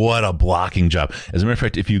then what a blocking job! As a matter of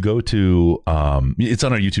fact, if you go to, it's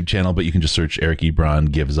on our YouTube channel, but you can just search Eric Ebron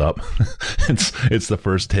gives up. it's the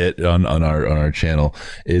first hit on our channel.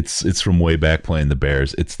 It's from way back playing the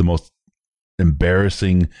Bears. It's the most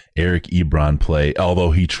embarrassing Eric Ebron play,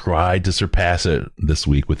 although he tried to surpass it this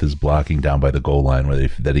week with his blocking down by the goal line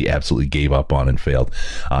that he absolutely gave up on and failed.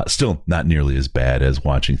 Still not nearly as bad as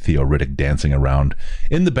watching Theo Riddick dancing around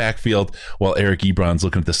in the backfield while Eric Ebron's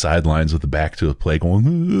looking at the sidelines with the back to the play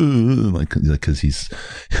going because he's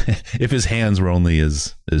if his hands were only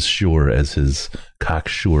as sure as his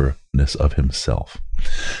cocksureness of himself.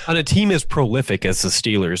 On a team as prolific as the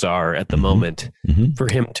Steelers are at the moment,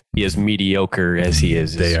 for him to be as mediocre as he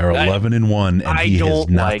is. They are 11-1, and he is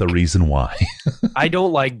not the reason why. I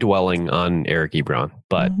don't like dwelling on Eric Ebron,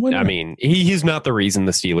 but I mean, he's not the reason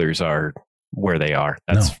the Steelers are where they are.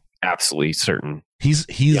 That's absolutely certain. He's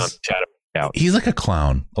like a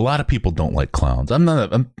clown. A lot of people don't like clowns. I'm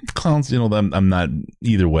clowns, I'm not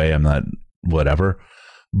either way. I'm not whatever,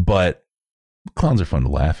 but clowns are fun to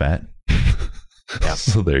laugh at. Yeah.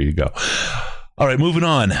 So there you go. All right, moving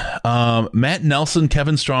on. Matt Nelson,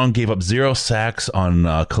 Kevin Strong gave up 0 sacks on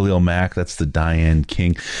Khalil Mack. That's the Diane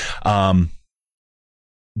King.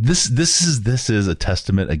 This is a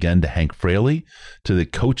testament again to Hank Fraley, to the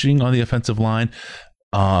coaching on the offensive line.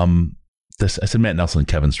 I said Matt Nelson and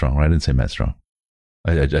Kevin Strong, right? I didn't say Matt Strong.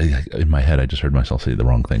 I in my head, I just heard myself say the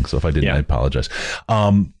wrong thing. So if I didn't, I apologize.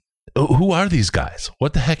 Who are these guys?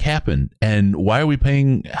 What the heck happened? And why are we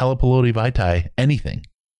paying Halapoloti Vaitai anything,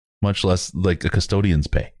 much less like a custodian's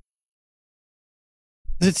pay?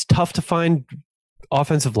 It's tough to find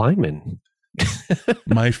offensive linemen.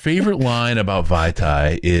 My favorite line about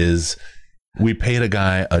Vaitai is we paid a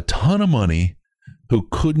guy a ton of money who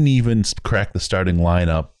couldn't even crack the starting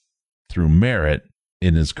lineup through merit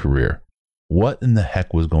in his career. What in the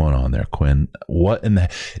heck was going on there, Quinn? What in the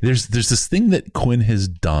there's this thing that Quinn has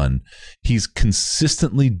done. He's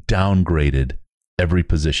consistently downgraded every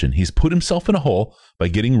position. He's put himself in a hole by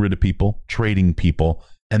getting rid of people, trading people,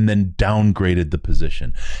 and then downgraded the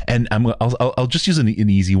position. And I'll just use an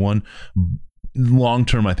easy one. Long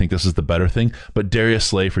term, I think this is the better thing. But Darius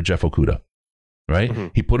Slay for Jeff Okudah. Right? Mm-hmm.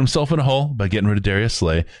 He put himself in a hole by getting rid of Darius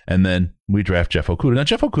Slay, and then we draft Jeff Okudah. Now,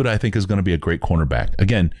 Jeff Okudah, I think, is going to be a great cornerback.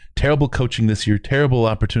 Again, terrible coaching this year, terrible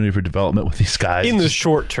opportunity for development with these guys. In the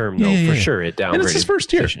short term, though, for sure, it downgraded. And it's his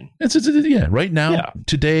first year. Right now,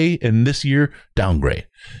 today and this year, downgrade.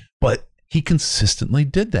 But he consistently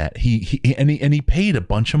did that. He paid a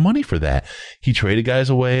bunch of money for that. He traded guys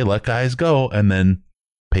away, let guys go, and then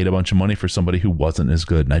paid a bunch of money for somebody who wasn't as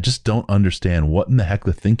good. And I just don't understand what in the heck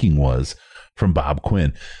the thinking was from Bob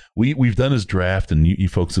Quinn. We've done his draft, and you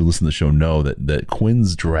folks who listen to the show know that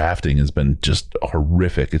Quinn's drafting has been just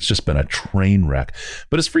horrific. It's just been a train wreck.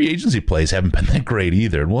 But his free agency plays haven't been that great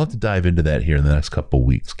either. And we'll have to dive into that here in the next couple of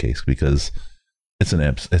weeks, Case, because it's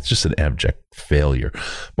just an abject failure.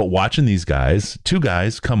 But watching these guys, 2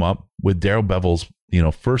 guys come up with Darrell Bevell's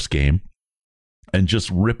first game and just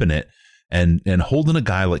ripping it and holding a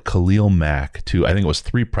guy like Khalil Mack to, I think it was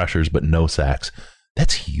 3 pressures but no sacks.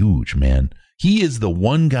 That's huge, man. He is the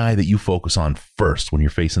one guy that you focus on first when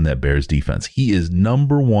you're facing that Bears defense. He is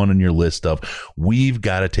number 1 on your list of, we've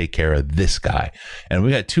got to take care of this guy. And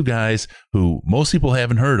we got 2 guys who most people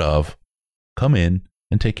haven't heard of come in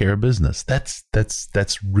and take care of business. That's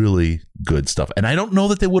really good stuff. And I don't know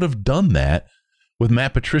that they would have done that with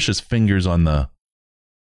Matt Patricia's fingers on the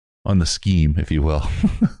scheme, if you will.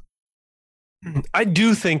 I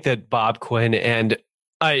do think that Bob Quinn, and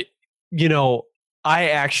I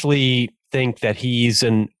actually think that he's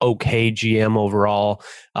an okay GM overall.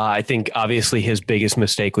 I think obviously his biggest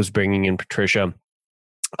mistake was bringing in Patricia.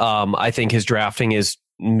 I think his drafting is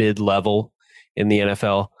mid-level in the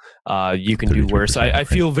NFL. You can do worse. I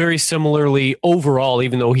feel very similarly overall,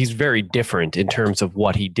 even though he's very different in terms of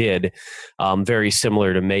what he did, very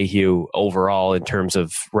similar to Mayhew overall in terms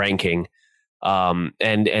of ranking. And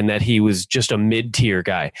that he was just a mid-tier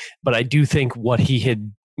guy. But I do think what he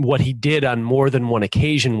did on more than one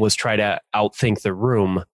occasion was try to outthink the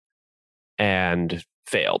room and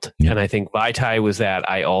failed. Yeah. And I think Vaitai was that.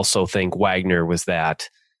 I also think Wagner was that.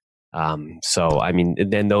 So, I mean,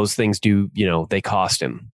 then those things they cost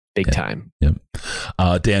him big time. Yep.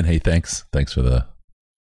 Dan, hey, thanks. Thanks for the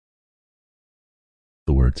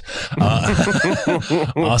words.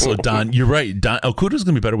 Also, Don, you're right. Okudah's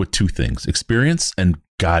going to be better with 2 things: experience, and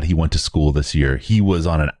God, he went to school this year. He was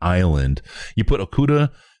on an island. You put Okudah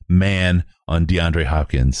man on DeAndre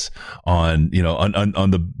Hopkins on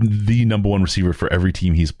the number 1 receiver for every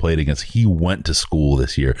team he's played against. He went to school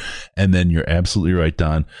this year. And then you're absolutely right,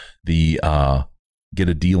 Don. The get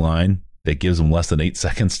a D line that gives him less than 8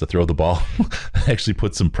 seconds to throw the ball actually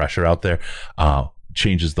puts some pressure out there.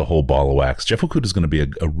 Changes the whole ball of wax. Jeff Okudah is going to be a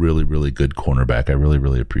really, really good cornerback. I really,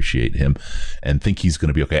 really appreciate him and think he's going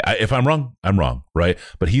to be okay. If I'm wrong, I'm wrong, right?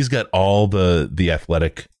 But he's got all the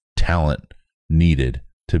athletic talent needed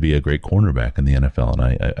to be a great cornerback in the NFL,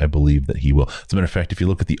 and I believe that he will. As a matter of fact, if you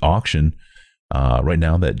look at the auction right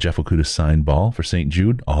now, that Jeff Okudah signed ball for St.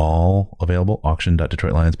 Jude, all available,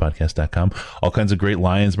 auction.detroitlionspodcast.com. All kinds of great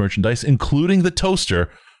Lions merchandise, including the toaster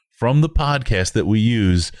from the podcast that we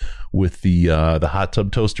use with the hot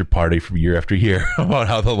tub toaster party from year after year about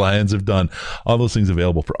how the Lions have done. All those things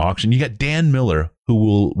available for auction. You got Dan Miller, who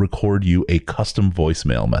will record you a custom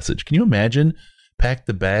voicemail message. Can you imagine? Pack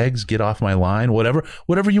the bags, get off my line, whatever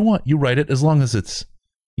you want. You write it as long as it's,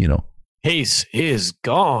 Case is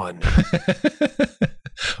gone.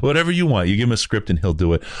 Whatever you want. You give him a script and he'll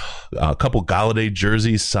do it. A couple Galladay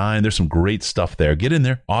jerseys signed. There's some great stuff there. Get in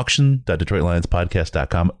there.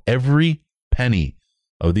 Auction.DetroitLionsPodcast.com. Every penny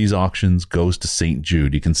of these auctions goes to St.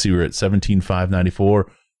 Jude. You can see we're at $17,594,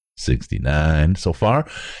 $69 so far,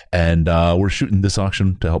 and we're shooting this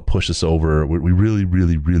auction to help push us over. We really,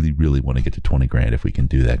 really, really, really want to get to 20 grand if we can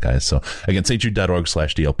do that, guys. So again,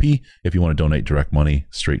 stjude.org/DLP if you want to donate direct money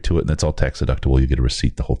straight to it, and that's all tax deductible. You get a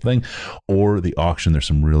receipt, the whole thing. Or the auction, there's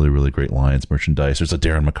some really, really great Lions merchandise. There's a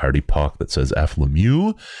Darren McCarty puck that says F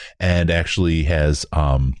Lemieux and actually has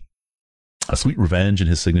a Sweet Revenge and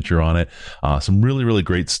his signature on it. Some really, really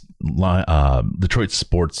great Detroit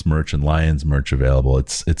sports merch and Lions merch available.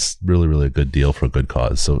 It's really, really a good deal for a good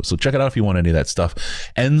cause. So check it out if you want any of that stuff.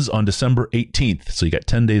 Ends on December 18th. So you got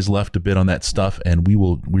 10 days left to bid on that stuff, and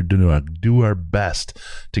we're going to do our best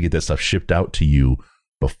to get that stuff shipped out to you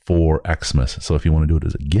before Xmas. So if you want to do it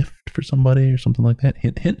as a gift for somebody or something like that,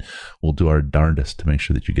 hint, hint, we'll do our darndest to make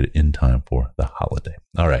sure that you get it in time for the holiday.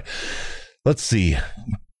 All right. Let's see.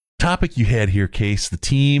 Topic you had here, Case. The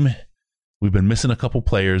team, we've been missing a couple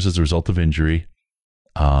players as a result of injury.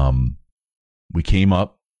 We came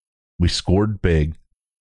up, we scored big.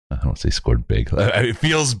 I don't say scored big. It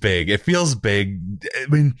feels big. It feels big. I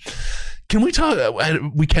mean, can we talk?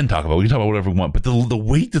 We can talk about whatever we want, but the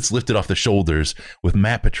weight that's lifted off the shoulders with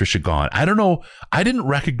Matt Patricia gone, I don't know. I didn't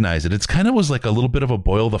recognize it. It's kind of was like a little bit of a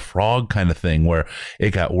boil the frog kind of thing where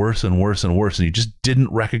it got worse and worse and worse, and you just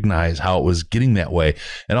didn't recognize how it was getting that way.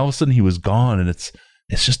 And all of a sudden he was gone, and it's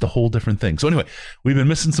just a whole different thing. So anyway, we've been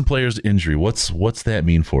missing some players to injury. What's that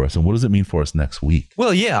mean for us, and what does it mean for us next week?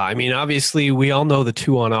 Well, yeah, I mean, obviously we all know the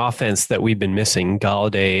two on offense that we've been missing,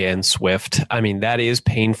 Galladay and Swift. I mean, that is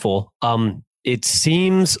painful. It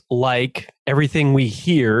seems like everything we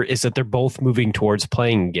hear is that they're both moving towards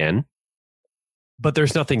playing again, but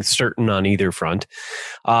there's nothing certain on either front.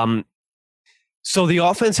 So the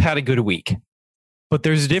offense had a good week, but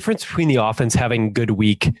there's a difference between the offense having a good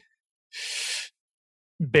week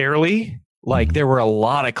barely, like there were a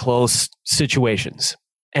lot of close situations,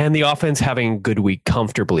 and the offense having a good week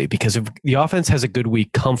comfortably, because if the offense has a good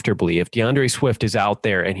week comfortably, if DeAndre Swift is out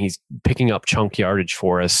there and he's picking up chunk yardage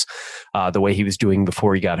for us the way he was doing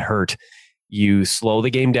before he got hurt, you slow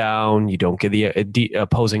the game down. You don't give the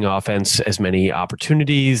opposing offense as many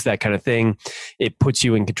opportunities, that kind of thing. It puts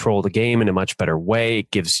you in control of the game in a much better way.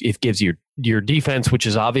 It gives your defense, which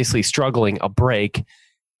is obviously struggling, a break.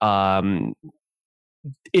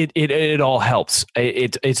 It all helps.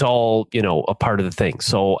 It's all, a part of the thing.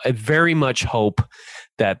 So I very much hope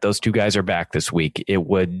that those two guys are back this week. It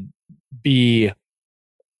would be,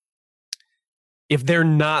 if they're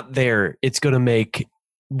not there, it's going to make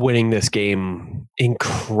winning this game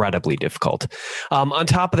incredibly difficult. On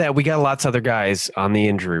top of that, we got lots of other guys on the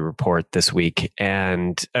injury report this week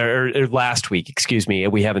or last week, excuse me.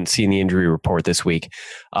 We haven't seen the injury report this week.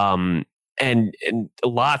 And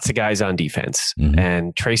lots of guys on defense,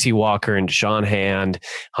 and Tracy Walker and Deshaun Hand,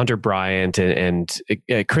 Hunter Bryant, and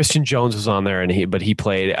Christian Jones was on there, but he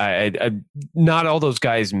played. Not all those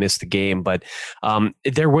guys missed the game, but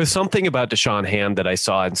there was something about Deshaun Hand that I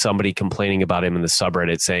saw, and somebody complaining about him in the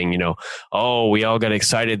subreddit saying, we all got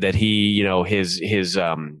excited that he, his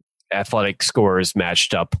athletic scores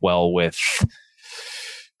matched up well with,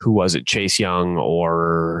 who was it, Chase Young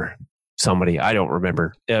or somebody, I don't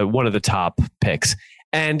remember, one of the top picks.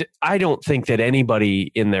 And I don't think that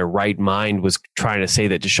anybody in their right mind was trying to say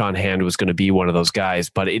that Deshaun Hand was going to be one of those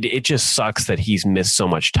guys, but it just sucks that he's missed so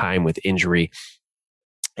much time with injury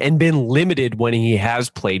and been limited when he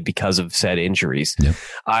has played because of said injuries. Yep.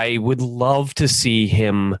 I would love to see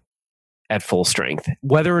him at full strength.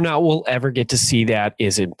 Whether or not we'll ever get to see that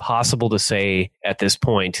is impossible to say at this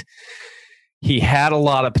point. He had a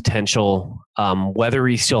lot of potential. Whether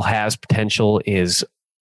he still has potential is,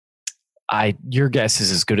 your guess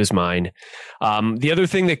is as good as mine. The other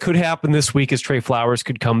thing that could happen this week is Trey Flowers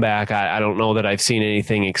could come back. I don't know that I've seen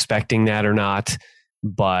anything expecting that or not,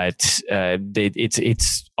 but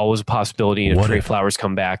it's always a possibility. If Trey Flowers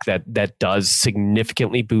come back, that does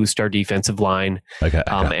significantly boost our defensive line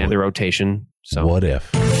and the rotation. So what if?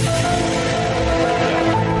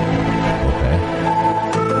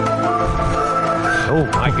 Oh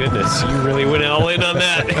my goodness, you really went all in on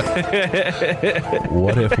that.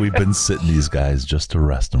 What if we've been sitting these guys just to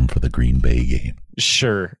rest them for the Green Bay game?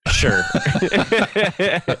 Sure.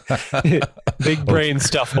 Big brain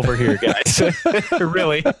stuff over here, guys.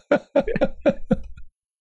 Really.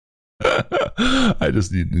 I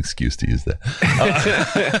just need an excuse to use that.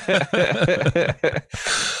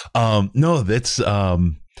 No, that's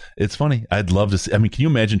it's funny. I'd love to see. I mean, can you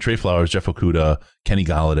imagine Trey Flowers, Jeff Okudah, Kenny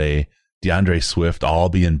Galladay, DeAndre Swift all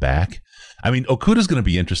being back? I mean, Okudah's going to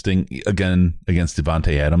be interesting again against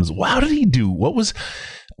Devontae Adams. How did he do? What was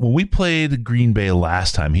when we played Green Bay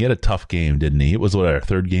last time? He had a tough game, didn't he? It was our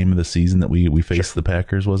third game of the season that we faced the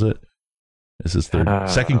Packers, was it? This is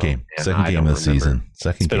second game of the season.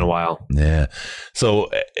 It's been a while. Yeah.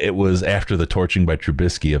 So it was after the torching by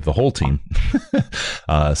Trubisky of the whole team.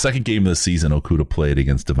 Second game of the season, Okudah played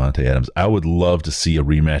against Davante Adams. I would love to see a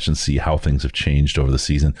rematch and see how things have changed over the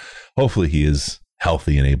season. Hopefully he is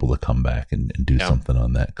healthy and able to come back and do something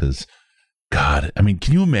on that. Because, God, I mean,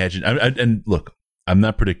 can you imagine? And look, I'm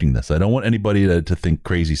not predicting this. I don't want anybody to think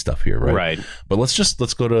crazy stuff here, right? Right. But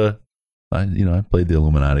let's go to... I played the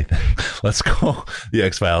Illuminati thing. Let's go the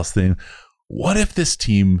X-Files thing. What if this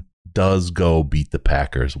team does go beat the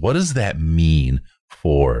Packers? What does that mean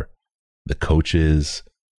for the coaches?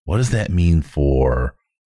 What does that mean for...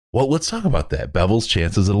 Well, let's talk about that. Bevel's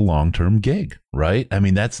chances at a long-term gig, right? I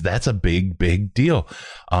mean, that's a big, big deal.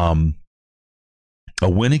 A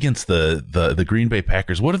win against the Green Bay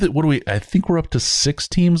Packers. What do we... I think we're up to 6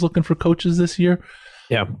 teams looking for coaches this year.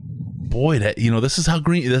 Yeah, boy, that this is how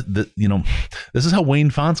this is how Wayne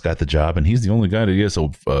Fontes got the job, and he's the only guy to get a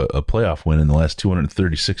playoff win in the last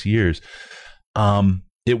 236 years.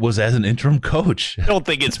 It was as an interim coach. I don't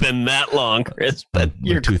think it's been that long, Chris, but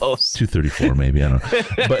you're close. 234, maybe, I don't know.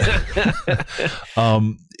 But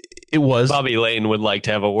it was. Bobby Lane would like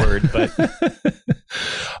to have a word, but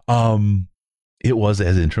it was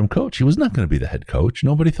as interim coach. He was not going to be the head coach.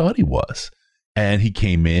 Nobody thought he was. And he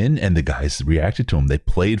came in and the guys reacted to him. They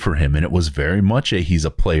played for him. And it was very much he's a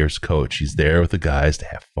player's coach. He's there with the guys to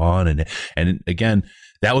have fun. And again,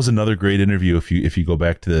 that was another great interview. If you go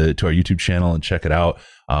back to our YouTube channel and check it out,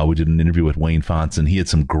 we did an interview with Wayne Fontes, and he had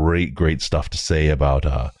some great stuff to say about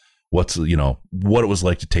what it was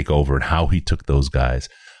like to take over and how he took those guys.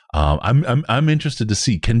 I'm interested to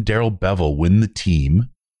see, can Darrell Bevell win the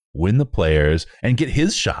team, win the players, and get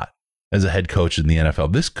his shot as a head coach in the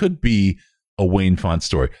NFL? This could be a Wayne Fontes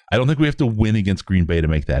story. I don't think we have to win against Green Bay to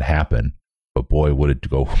make that happen, but boy, would it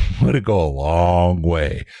go a long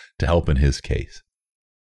way to help in his case.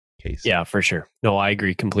 Yeah, for sure. No, I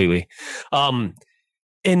agree completely. And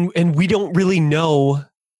we don't really know.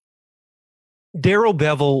 Darrell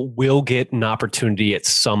Bevell will get an opportunity at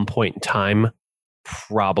some point in time,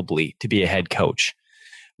 probably, to be a head coach.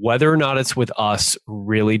 Whether or not it's with us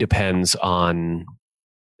really depends on.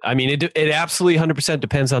 I mean, it absolutely 100%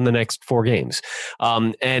 depends on the next 4 games.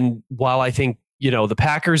 And while I think, the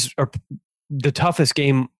Packers are the toughest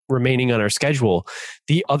game remaining on our schedule,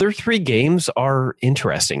 the other 3 games are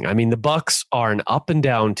interesting. I mean, the Bucs are an up and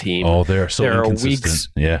down team. Oh, they're so inconsistent.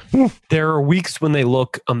 There are weeks when they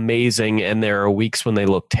look amazing, and there are weeks when they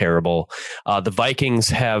look terrible. The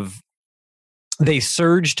Vikings they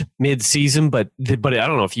surged mid-season, but I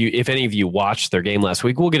don't know if any of you watched their game last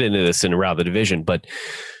week. We'll get into this in around the division, but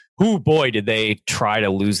oh boy, did they try to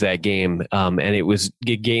lose that game. And it was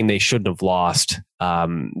a game they shouldn't have lost.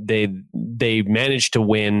 They managed to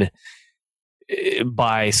win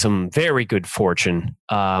by some very good fortune.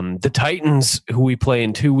 The Titans, who we play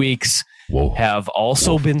in 2 weeks, have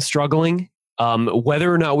also been struggling.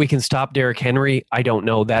 Whether or not we can stop Derrick Henry, I don't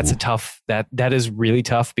know. That's that is really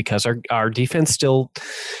tough because our defense still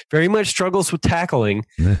very much struggles with tackling.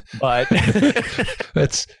 But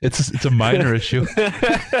it's a minor issue.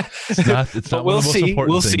 It's not. We'll see.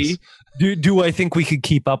 We'll things. see. Do I think we could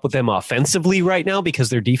keep up with them offensively right now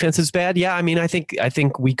because their defense is bad? Yeah, I mean, I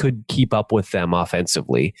think we could keep up with them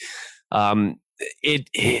offensively.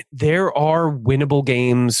 There are winnable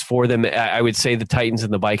games for them. I would say the Titans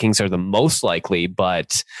and the Vikings are the most likely,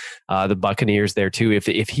 but the Buccaneers there too.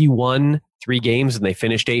 If he won 3 games and they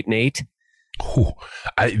finished 8-8,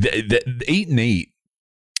 8-8.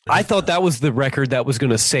 I thought that was the record that was going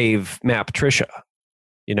to save Matt Patricia.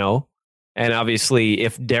 And obviously,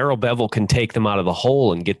 if Darrell Bevell can take them out of the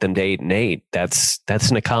hole and get them to 8-8, that's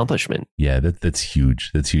an accomplishment. Yeah, that's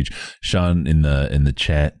huge. That's huge. Sean in the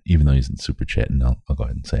chat, even though he's in super chat, and I'll go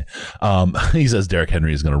ahead and say it, he says Derrick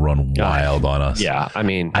Henry is going to run wild on us. Yeah, I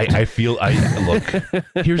mean, I feel look.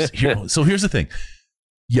 Here's the thing.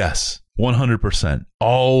 Yes, 100%.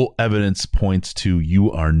 All evidence points to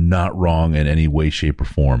you are not wrong in any way, shape, or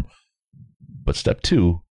form. But step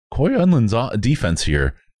 2, Corey Unlin's defense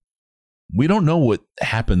here. We don't know what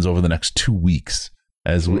happens over the next 2 weeks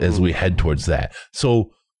as we head towards that.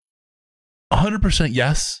 So 100%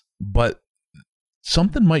 yes, but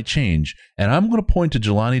something might change. And I'm going to point to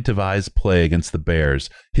Jelani Tavai's play against the Bears,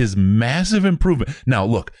 his massive improvement. Now,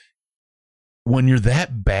 look, when you're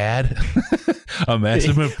that bad, a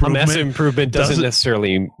massive improvement doesn't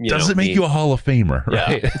necessarily doesn't make you a Hall of Famer,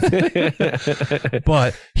 right? Yeah.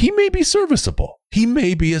 But he may be serviceable. He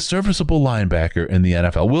may be a serviceable linebacker in the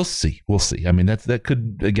NFL. We'll see. I mean, that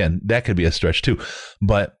could be a stretch too.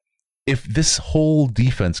 But if this whole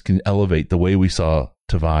defense can elevate the way we saw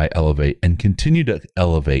Tavai elevate and continue to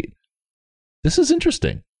elevate, This is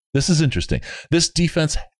interesting. This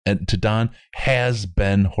defense, and to Don, has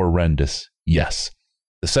been horrendous. Yes.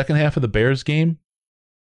 The second half of the Bears game,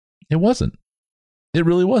 it wasn't. It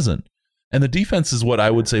really wasn't. And the defense is what I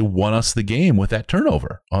would say won us the game with that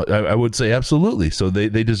turnover. I would say absolutely. So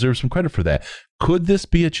they deserve some credit for that. Could this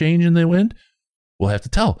be a change in the wind? We'll have to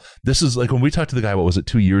tell. This is like when we talked to the guy, what was it,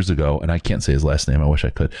 2 years ago, and I can't say his last name, I wish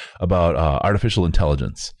I could, about artificial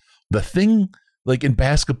intelligence. The thing, like in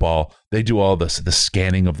basketball, they do all the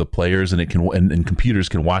scanning of the players, and and computers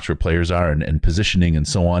can watch where players are and positioning and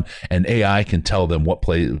so on, and AI can tell them what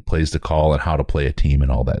plays to call and how to play a team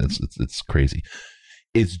and all that. It's crazy.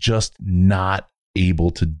 It's just not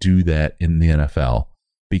able to do that in the NFL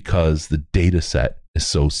because the data set is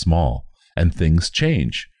so small and things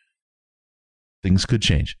change. Things could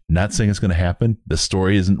change. Not saying it's going to happen. The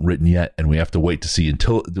story isn't written yet, and we have to wait to see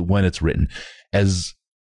until when it's written. As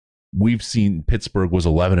we've seen, Pittsburgh was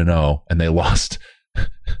 11-0, and they lost.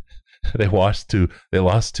 They lost to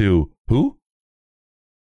who?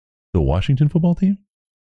 The Washington football team.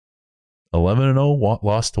 11-0,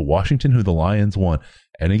 lost to Washington, who the Lions won.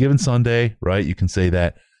 Any given Sunday, right? You can say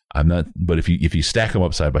that. I'm not, but if you stack them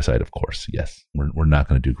up side by side, of course, yes, we're not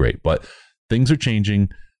going to do great. But things are changing.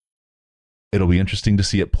 It'll be interesting to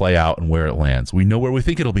see it play out and where it lands. We know where we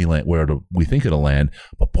think it'll land,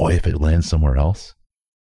 but boy, if it lands somewhere else,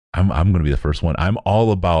 I'm going to be the first one. I'm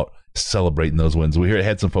all about celebrating those wins. We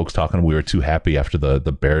had some folks talking. We were too happy after the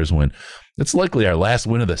Bears win. It's likely our last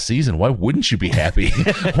win of the season. Why wouldn't you be happy?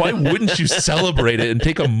 Why wouldn't you celebrate it and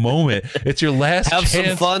take a moment? It's your last Have chance. Have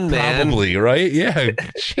some fun, man. Probably, right? Yeah.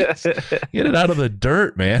 Jeez. Get it out of the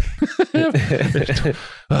dirt, man.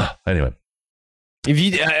 Anyway. If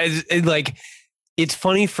you like, it's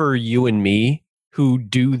funny for you and me who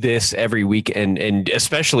do this every week, and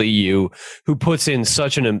especially you who puts in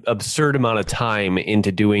such an absurd amount of time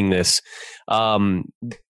into doing this, and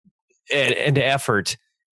effort,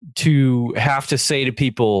 to have to say to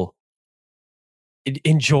people,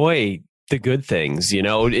 enjoy the good things,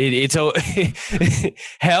 it's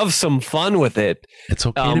have some fun with it. It's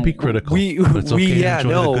okay to be critical. We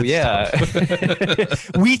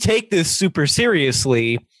take this super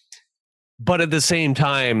seriously, but at the same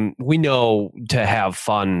time, we know to have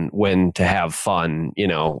fun when to have fun,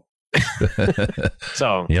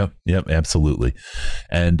 So yep, absolutely,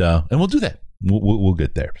 and we'll do that. We'll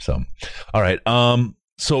get there. So, all right.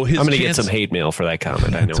 So I'm going to get some hate mail for that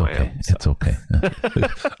comment. I know okay. I am. So. It's okay.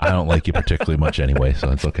 I don't like you particularly much anyway,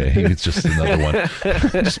 so it's okay. It's just another one.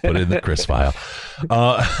 Just put it in the Chris file.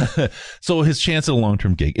 So his chance at a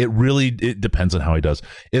long-term gig, it depends on how he does.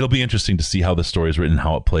 It'll be interesting to see how the story is written,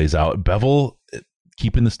 how it plays out. Bevell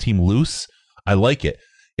keeping this team loose, I like it.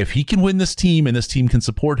 If he can win this team and this team can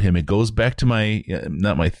support him, it goes back to my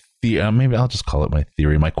maybe I'll just call it my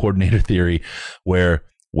coordinator theory, where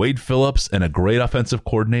Wade Phillips and a great offensive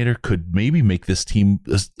coordinator could maybe make this team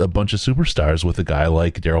a bunch of superstars with a guy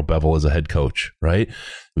like Darrell Bevell as a head coach, right?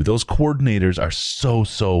 Those coordinators are so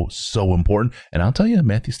important. And I'll tell you,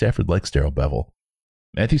 Matthew Stafford likes Darrell Bevell.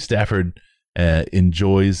 Matthew Stafford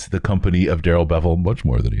enjoys the company of Darrell Bevell much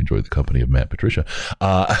more than he enjoyed the company of Matt Patricia.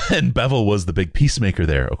 And Bevell was the big peacemaker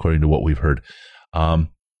there, according to what we've heard.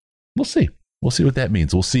 We'll see. We'll see what that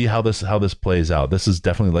means. We'll see how this plays out. This is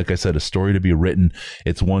definitely, like I said, a story to be written.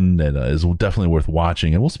 It's one that is definitely worth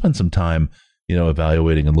watching, and we'll spend some time,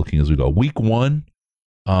 evaluating and looking as we go. Week 1,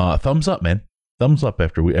 thumbs up, man. Thumbs up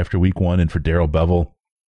after week 1, and for Darrell Bevell,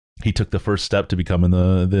 he took the first step to becoming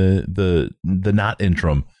the not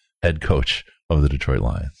interim head coach of the Detroit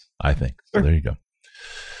Lions, I think. So there you go.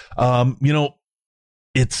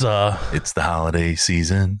 It's the holiday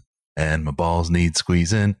season, and my balls need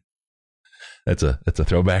squeezing. That's a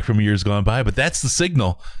throwback from years gone by, but that's the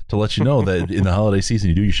signal to let you know that in the holiday season,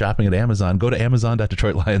 you do your shopping at Amazon. Go to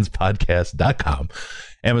amazon.detroitlionspodcast.com.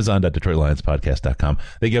 Amazon.detroitlionspodcast.com.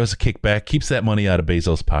 They give us a kickback, keeps that money out of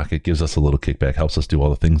Bezos' pocket, gives us a little kickback, helps us do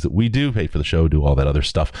all the things that we do, pay for the show, do all that other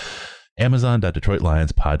stuff.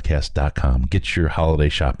 Amazon.detroitlionspodcast.com. Get your holiday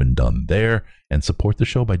shopping done there and support the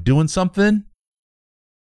show by doing something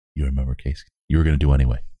you remember, Casey, you were going to do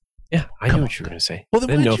anyway. Yeah, I knew what you were going to say. Well, then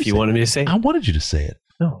I didn't know if you wanted me to say it. I wanted you to say it.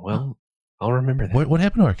 Oh, well, I'll remember that. What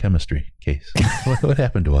happened to our chemistry, Case? What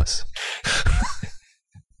happened to us?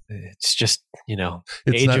 It's just,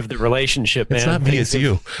 age of the relationship, man. It's not me, it's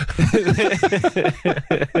you.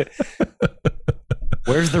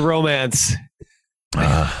 Where's the romance?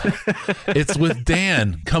 It's with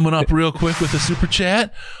Dan coming up real quick with a super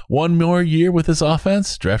chat. 1 more year with this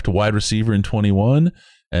offense. Draft a wide receiver in 21.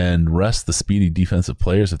 And rest the speedy defensive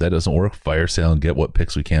players. If that doesn't work, fire sale and get what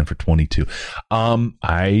picks we can for 22.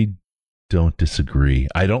 I don't disagree.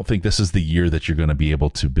 I don't think this is the year that you're going to be able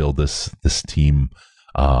to build this team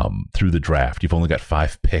through the draft. You've only got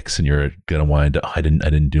 5 picks, and you're going to wind up. I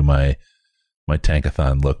didn't do my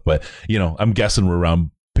tankathon look, but I'm guessing we're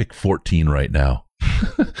around pick 14 right now.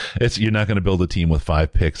 You're not going to build a team with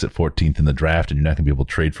 5 picks at 14th in the draft, and you're not going to be able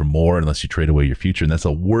to trade for more unless you trade away your future. And that's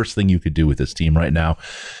the worst thing you could do with this team right now.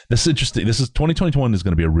 This is interesting. 2021 is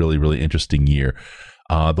going to be a really, really interesting year.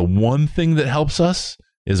 The one thing that helps us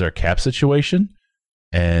is our cap situation.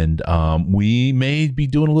 And we may be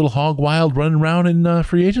doing a little hog wild running around in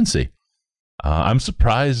free agency. I'm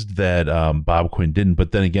surprised that Bob Quinn didn't.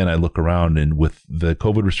 But then again, I look around, and with the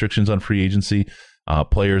COVID restrictions on free agency,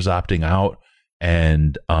 players opting out,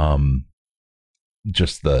 and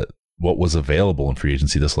just what was available in free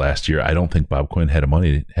agency this last year, I don't think Bob Quinn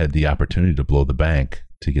had the opportunity to blow the bank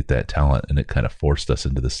to get that talent, and it kind of forced us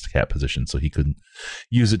into this cap position, so he couldn't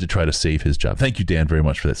use it to try to save his job. Thank you, Dan, very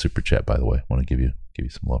much for that super chat, by the way. I want to give you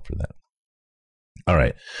some love for that. All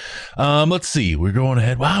right. Let's see. We're going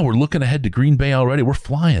ahead. Wow, we're looking ahead to Green Bay already. We're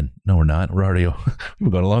flying. No, we're not. We're already we've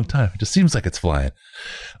been going a long time. It just seems like it's flying.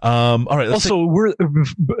 All right. We're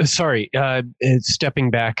sorry.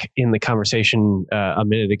 Stepping back in the conversation a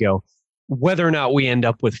minute ago, whether or not we end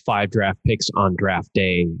up with 5 draft picks on draft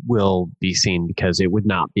day will be seen, because it would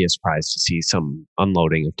not be a surprise to see some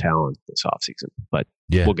unloading of talent this offseason. But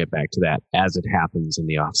we'll get back to that as it happens in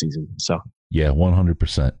the offseason. So. Yeah,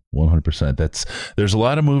 100%. 100%. There's a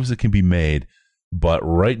lot of moves that can be made, but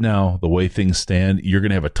right now, the way things stand, you're going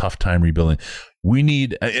to have a tough time rebuilding. We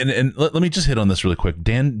need, and let me just hit on this really quick.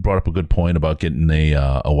 Dan brought up a good point about getting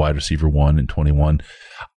a wide receiver 1 in 21.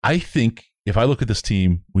 I think if I look at this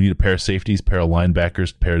team, we need a pair of safeties, pair of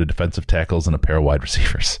linebackers, pair of defensive tackles, and a pair of wide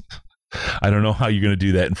receivers. I don't know how you're going to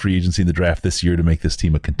do that in free agency in the draft this year to make this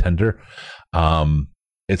team a contender.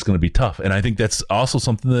 It's going to be tough, and I think that's also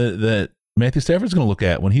something that Matthew Stafford's going to look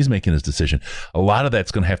at when he's making his decision. A lot of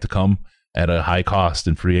that's going to have to come at a high cost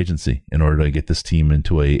in free agency in order to get this team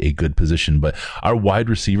into a good position. But our wide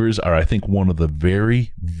receivers are, I think, one of the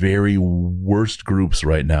very, very worst groups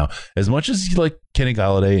right now. As much as you like Kenny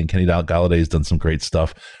Golladay, and Kenny Golladay has done some great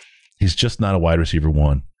stuff, he's just not a wide receiver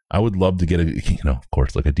 1. I would love to get of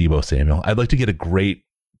course, like a Deebo Samuel. I'd like to get a great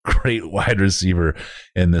wide receiver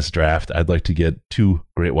in this draft. I'd like to get 2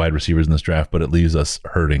 great wide receivers in this draft, but it leaves us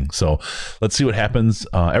hurting. So let's see what happens.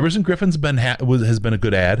 Everson Griffin's has been a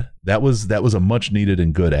good ad. That was a much needed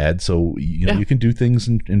and good ad. So you can do things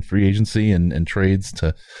in free agency and trades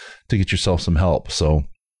to get yourself some help. So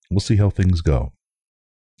we'll see how things go.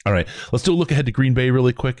 All right, let's do a look ahead to Green Bay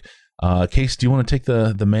really quick. Case, do you want to take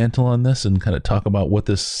the mantle on this and kind of talk about what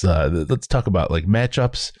this? Let's talk about like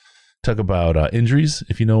matchups. Talk about injuries,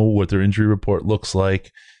 if you know what their injury report looks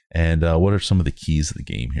like, and what are some of the keys of the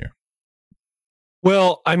game here?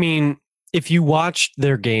 Well, I mean, if you watched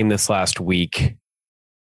their game this last week,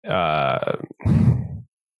 Devontae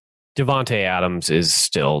Adams is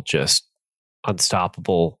still just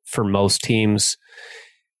unstoppable for most teams.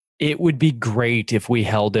 It would be great if we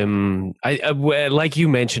held him, like you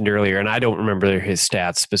mentioned earlier, and I don't remember his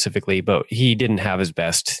stats specifically, but he didn't have his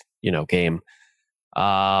best, game.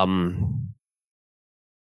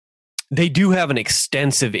 They do have an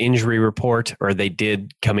extensive injury report, or they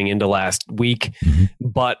did coming into last week,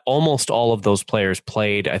 but almost all of those players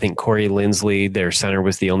played. I think Corey Linsley, their center,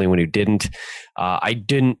 was the only one who didn't. I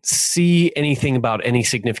didn't see anything about any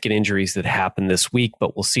significant injuries that happened this week,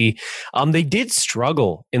 but we'll see. They did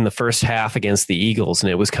struggle in the first half against the Eagles, and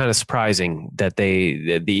it was kind of surprising that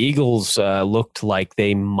the Eagles looked like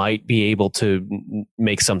they might be able to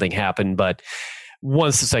make something happen, but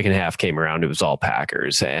once the second half came around, it was all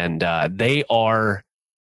Packers, and they are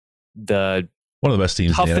one of the best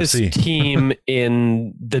teams, toughest in the NFC. team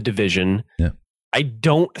in the division. Yeah. I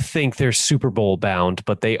don't think they're Super Bowl bound,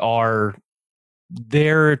 but they're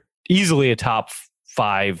easily a top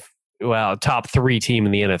 3 team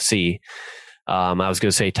in the NFC. I was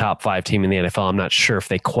going to say top 5 team in the NFL. I'm not sure if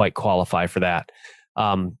they quite qualify for that,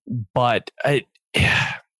 but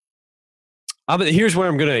here's where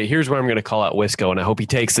I'm gonna call out Wisco, and I hope he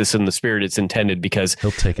takes this in the spirit it's intended, because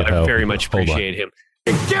he'll take it. I very much appreciate him.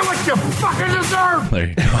 Get what you fucking deserve. There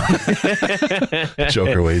you go.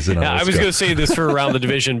 Joker weighs in on I was going to say this for Around the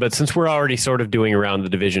Division, but since we're already sort of doing Around the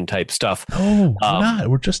Division type stuff. No, we're not.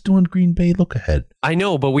 We're just doing Green Bay look ahead. I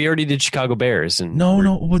know, but we already did Chicago Bears. And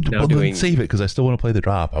We'll save it, because I still want to play the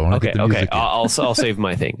drop. I want to get the music. I'll save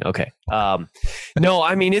my thing. Okay. No,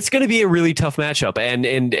 I mean, it's going to be a really tough matchup,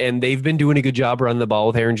 and they've been doing a good job running the ball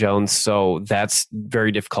with Aaron Jones, so that's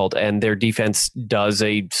very difficult, and their defense does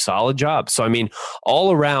a solid job. So, I mean,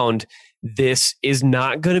 all around, this is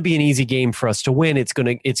not going to be an easy game for us to win. It's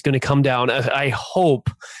going to come down. I hope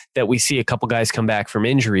that we see a couple guys come back from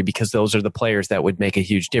injury, because those are the players that would make a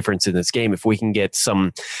huge difference in this game. If we can get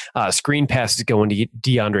some screen passes going to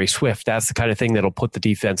DeAndre Swift, that's the kind of thing that'll put the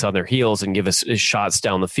defense on their heels and give us shots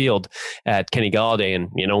down the field at Kenny Golladay. And,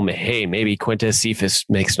 hey, maybe Quintez Cephas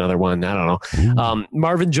makes another one. I don't know.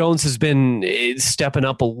 Marvin Jones has been stepping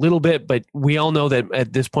up a little bit, but we all know that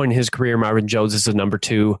at this point in his career, Marvin Jones is a number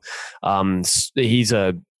 2. He's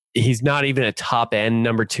not even a top end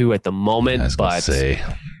number 2 at the moment, but he's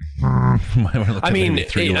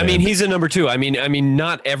a number 2. I mean,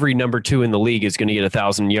 not every number 2 in the league is going to get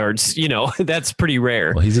 1,000 yards. That's pretty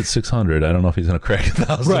rare. Well, he's at 600. I don't know if he's going to crack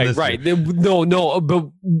 1,000. Right. No. But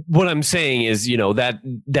what I'm saying is,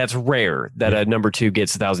 that's rare that a number 2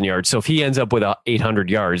 gets 1,000 yards. So if he ends up with 800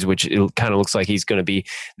 yards, which it kind of looks like he's going to be,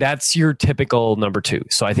 that's your typical number 2.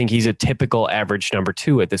 So I think he's a typical average number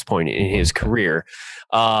 2 at this point in his career.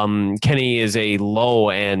 Kenny is a low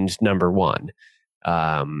end number 1.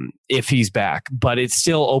 If he's back, but it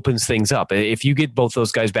still opens things up. If you get both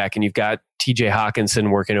those guys back and you've got TJ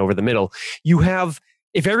Hawkinson working over the middle,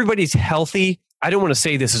 if everybody's healthy, I don't want to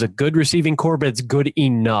say this is a good receiving core, but it's good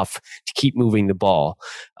enough to keep moving the ball.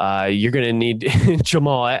 You're going to need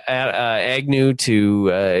Jamal Agnew to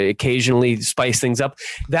occasionally spice things up.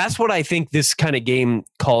 That's what I think this kind of game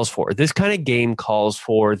calls for. This kind of game calls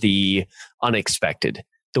for the unexpected,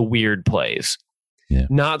 the weird plays. Yeah.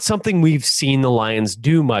 Not something we've seen the Lions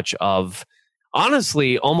do much of,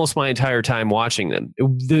 honestly, almost my entire time watching them.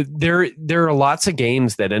 There are lots of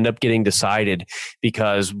games that end up getting decided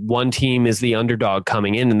because one team is the underdog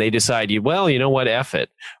coming in and they decide, well, you know what, F it.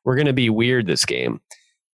 We're going to be weird this game.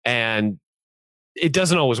 And it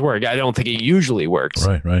doesn't always work. I don't think it usually works.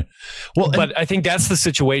 Right. Well, but I think that's the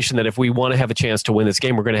situation that if we want to have a chance to win this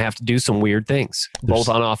game, we're going to have to do some weird things, both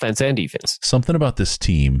on offense and defense. Something about this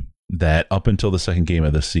team that up until the second game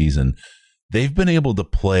of the season, they've been able to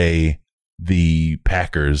play the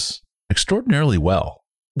Packers extraordinarily well.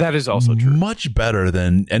 That is also true. Much better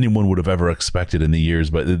than anyone would have ever expected in the years,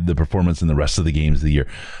 but the performance in the rest of the games of the year.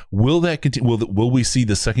 Will that continue? Will we see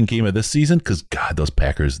the second game of this season? Because God, those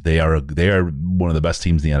Packers, they are one of the best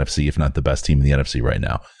teams in the NFC, if not the best team in the NFC right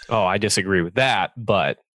now. Oh, I disagree with that,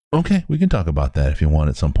 but okay, we can talk about that if you want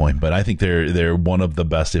at some point. But I think they're one of the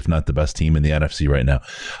best, if not the best team in the NFC right now.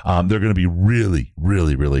 They're going to be really,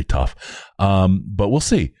 really, really tough. But we'll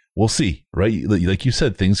see. We'll see, right? Like you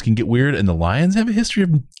said, things can get weird, and the Lions have a history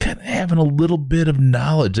of kind of having a little bit of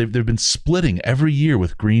knowledge. They've been splitting every year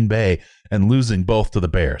with Green Bay and losing both to the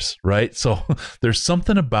Bears, right? So there's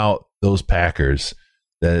something about those Packers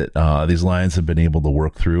that these Lions have been able to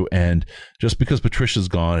work through, and just because Patricia's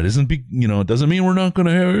gone, it doesn't mean we're not going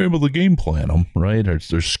to be able to game plan them, right, or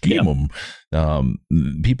scheme them.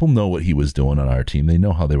 People know what he was doing on our team. They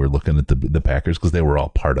know how they were looking at the Packers because they were all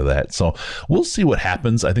part of that. So we'll see what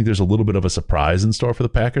happens. I think there's a little bit of a surprise in store for the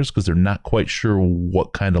Packers because they're not quite sure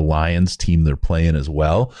what kind of Lions team they're playing as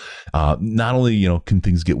well. Not only can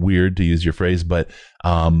things get weird, to use your phrase, but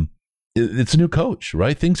it's a new coach,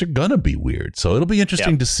 right? Things are going to be weird. So it'll be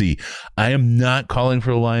interesting to see. I am not calling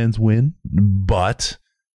for a Lions win, but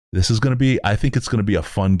I think it's going to be a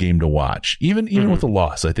fun game to watch. Even with a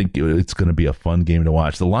loss, I think it's going to be a fun game to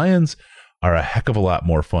watch. The Lions are a heck of a lot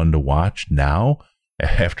more fun to watch now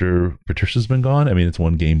after Patricia's been gone. I mean, it's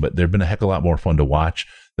one game, but they've been a heck of a lot more fun to watch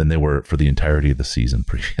than they were for the entirety of the season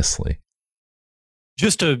previously.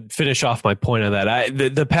 Just to finish off my point on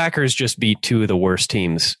that, the Packers just beat two of the worst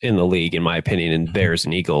teams in the league, in my opinion, in Bears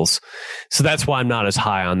and Eagles. So that's why I'm not as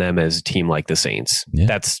high on them as a team like the Saints.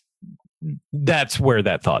 Yeah. That's where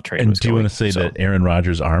that thought train was going. And do you want to say that Aaron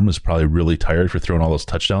Rodgers' arm is probably really tired for throwing all those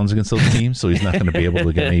touchdowns against those teams, so he's not going to be able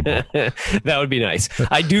to get any ball? That would be nice.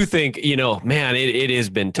 I do think, man, it has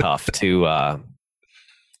been tough to...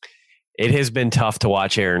 It has been tough to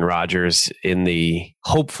watch Aaron Rodgers in the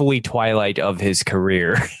hopefully twilight of his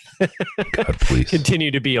career. God, please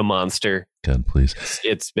continue to be a monster. God, please.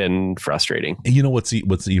 It's been frustrating. And you know what's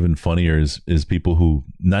even funnier is people who,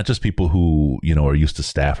 not just people who are used to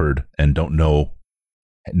Stafford and don't know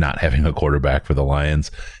not having a quarterback for the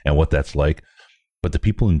Lions and what that's like, but the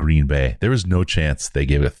people in Green Bay. There is no chance they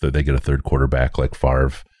get a third quarterback like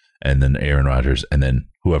Favre and then Aaron Rodgers and then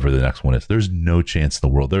whoever the next one is. There's no chance in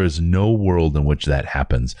the world. There is no world in which that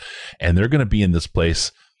happens. And they're going to be in this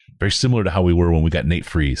place very similar to how we were when we got Nate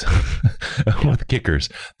Freeze with kickers.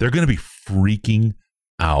 They're going to be freaking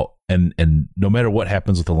out. And no matter what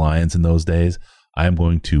happens with the Lions in those days, I am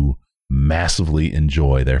going to massively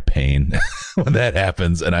enjoy their pain when that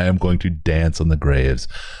happens. And I am going to dance on the graves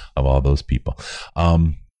of all those people.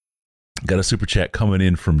 Got a super chat coming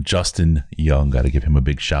in from Justin Young. Got to give him a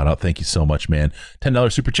big shout out. Thank you so much, man.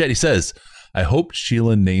 $10 super chat. He says, I hope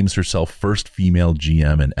Sheila names herself first female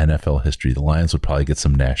GM in NFL history. The Lions would probably get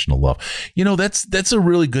some national love. You know, that's a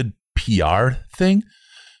really good PR thing,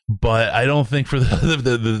 but I don't think for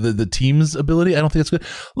the team's ability, I don't think it's good.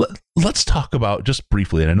 Let's talk about just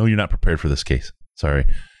briefly, and I know you're not prepared for this case. Sorry.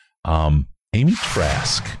 Amy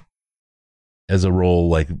Trask as a role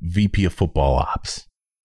like VP of football ops,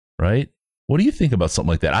 right? What do you think about something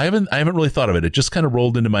like that? I haven't really thought of it. It just kind of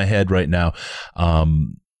rolled into my head right now.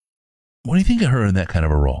 What do you think of her in that kind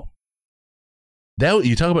of a role? That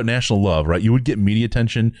you talk about national love, right? You would get media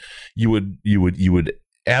attention. You would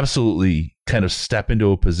absolutely kind of step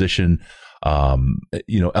into a position,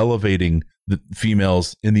 elevating the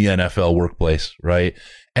females in the NFL workplace, right?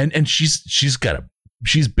 And she's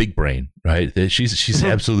big brain, right? She's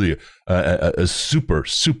absolutely a super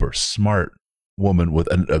smart woman with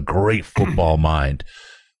a great football mind.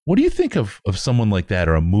 What do you think of someone like that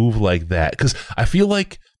or a move like that? Because I feel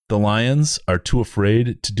like the Lions are too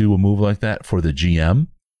afraid to do a move like that for the GM,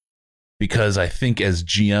 because I think as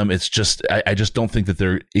GM, it's just I just don't think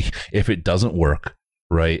that if it doesn't work,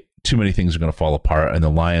 right, too many things are going to fall apart, and the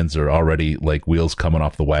Lions are already like wheels coming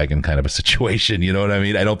off the wagon kind of a situation. You know what I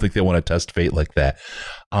mean? I don't think they want to test fate like that.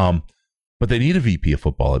 But they need a VP of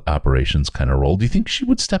football operations kind of role. Do you think she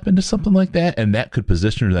would step into something like that, and that could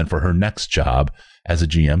position her then for her next job as a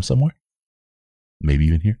GM somewhere? Maybe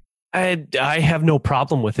even here? I have no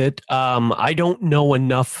problem with it. I don't know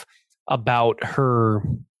enough about her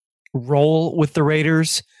role with the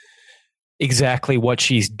Raiders, exactly what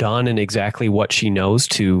she's done and exactly what she knows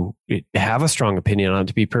to have a strong opinion on,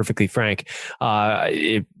 to be perfectly frank.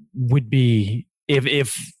 It would be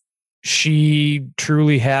if she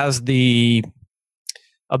truly has the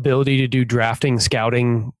ability to do drafting,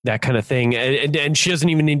 scouting, that kind of thing. And she doesn't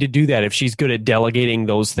even need to do that. If she's good at delegating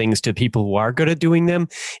those things to people who are good at doing them,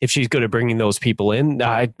 if she's good at bringing those people in,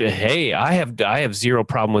 I have zero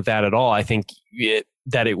problem with that at all. I think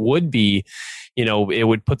that it would be, it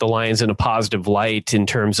would put the Lions in a positive light in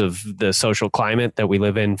terms of the social climate that we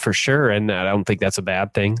live in, for sure. And I don't think that's a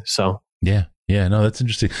bad thing. So yeah, no, that's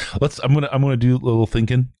interesting. I'm gonna do a little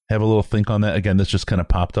thinking, have a little think on that. Again, this just kind of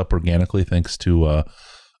popped up organically thanks to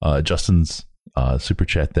Justin's super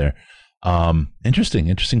chat there.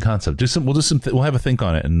 Interesting concept. We'll have a think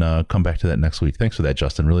on it and come back to that next week. Thanks for that,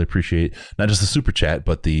 Justin. Really appreciate not just the super chat,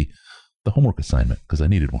 but the homework assignment, because I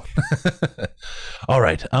needed one. All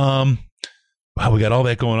right. Wow, we got all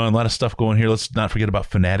that going on. A lot of stuff going here. Let's not forget about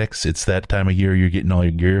Fanatics. It's that time of year. You're getting all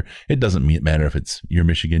your gear. It doesn't matter if it's your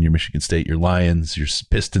Michigan State, your Lions, your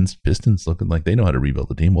Pistons. Pistons looking like they know how to rebuild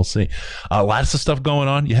the team. We'll see. Lots of stuff going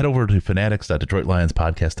on. You head over to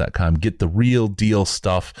fanatics.detroitlionspodcast.com. Get the real deal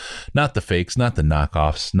stuff. Not the fakes, not the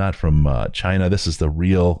knockoffs, not from China. This is the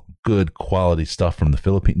real good quality stuff from the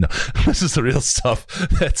Philippines. No, this is the real stuff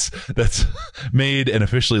that's made and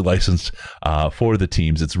officially licensed for the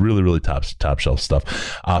teams. It's really, really top shelf stuff.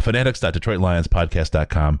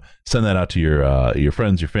 Fanatics.detroitlionspodcast.com. Send that out to your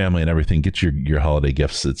friends, your family, and everything. Get your holiday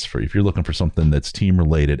gifts. It's free. If you're looking for something that's team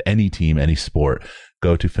related, any team, any sport,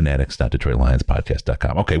 go to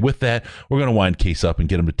fanatics.detroitlionspodcast.com. Okay, with that, we're going to wind Case up and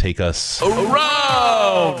get him to take us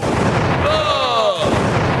around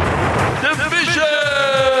the division.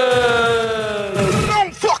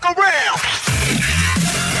 Don't fuck around.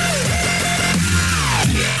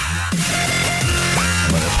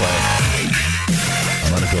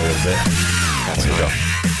 I'm going to go a little bit. There we go.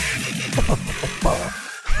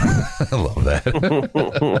 I love that.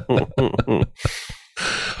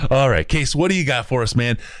 All right, Case, what do you got for us,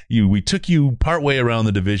 man? We took you partway around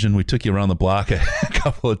the division. We took you around the block a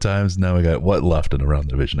couple of times. Now we got what left in around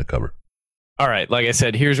the division to cover? All right, like I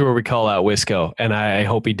said, here's where we call out Wisco, and I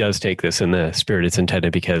hope he does take this in the spirit it's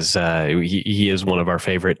intended, because he is one of our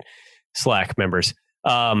favorite Slack members.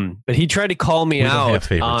 But he tried to call me out. We don't have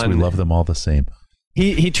favorites. We love them all the same.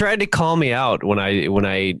 He tried to call me out when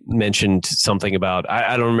I mentioned something about,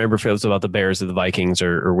 I don't remember if it was about the Bears or the Vikings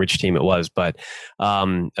or which team it was, but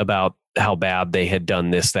about how bad they had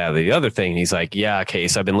done this, that, or the other thing. And he's like, yeah,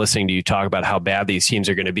 Case, I've been listening to you talk about how bad these teams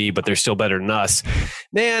are going to be, but they're still better than us.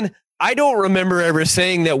 Man, I don't remember ever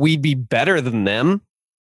saying that we'd be better than them.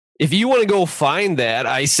 If you want to go find that,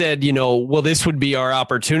 I said, well, this would be our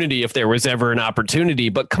opportunity if there was ever an opportunity,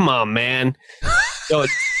 but come on, man.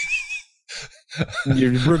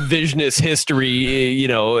 Your revisionist history,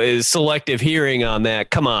 is selective hearing on that.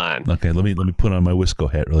 Come on. Okay, let me put on my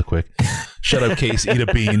Wisco hat really quick. Shut up, Case. Eat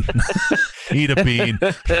a bean. Eat a bean.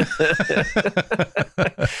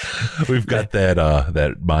 We've got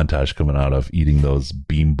that montage coming out of eating those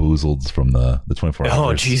Bean Boozleds from the 24 hours.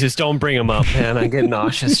 Oh, Jesus, don't bring them up, man. I get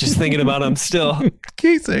nauseous just thinking about them still.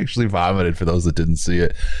 Case actually vomited, for those that didn't see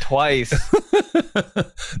it. Twice.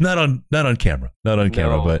 Not on camera. Not on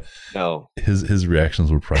camera, but no. His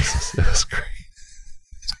reactions were priceless. It was great.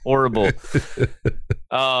 It's horrible.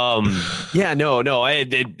 Yeah, no.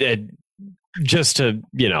 Just to,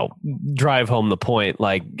 drive home the point,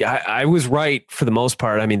 like I was right for the most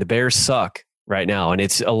part. I mean, the Bears suck right now, and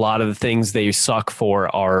it's a lot of the things they suck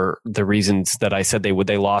for are the reasons that I said they would.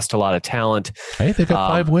 They lost a lot of talent. Hey, they got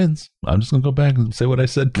 5 wins. I'm just gonna go back and say what I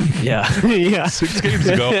said. Yeah, 6 games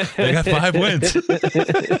ago, they got 5 wins.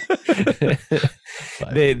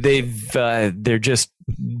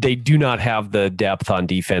 They do not have the depth on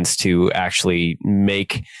defense to actually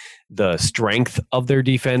make the strength of their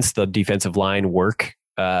defense, the defensive line, work.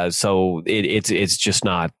 So it's just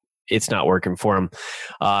not. It's not working for them.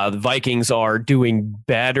 The Vikings are doing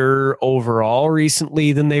better overall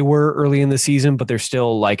recently than they were early in the season, but they're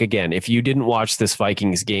still, like, again, if you didn't watch this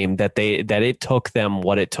Vikings game, that it took them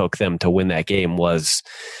what it took them to win that game was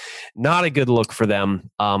not a good look for them.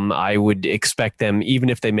 I would expect them, even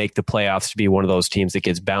if they make the playoffs, to be one of those teams that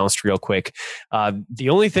gets bounced real quick. The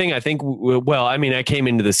only thing I think, I came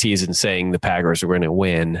into the season saying the Packers are going to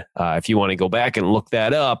win. If you want to go back and look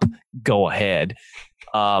that up, go ahead.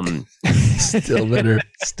 Still bitter.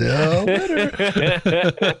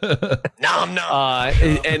 No.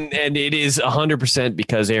 And it is 100%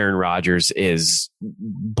 because Aaron Rodgers is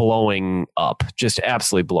blowing up, just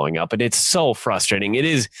absolutely blowing up, and it's so frustrating. It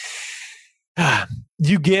is.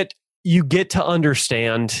 You get to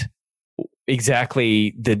understand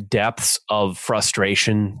exactly the depths of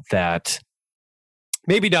frustration that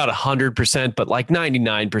maybe not 100%, but like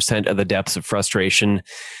 99% of the depths of frustration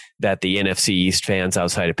that the NFC East fans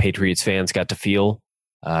outside of Patriots fans got to feel,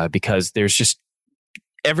 because there's just,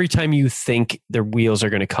 every time you think their wheels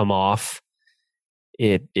are going to come off,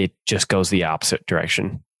 it just goes the opposite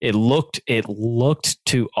direction. It looked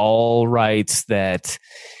to all rights that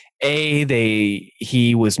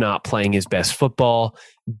he was not playing his best football.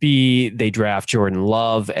 B, they draft Jordan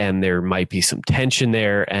Love and there might be some tension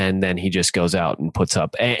there, and then he just goes out and puts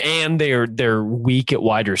up. And they're weak at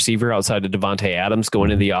wide receiver outside of Devontae Adams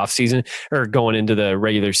going into the offseason or going into the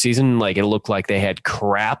regular season. Like, it looked like they had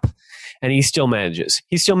crap, and he still manages.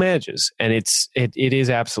 And it is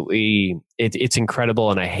absolutely it's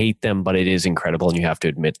incredible. And I hate them, but it is incredible, and you have to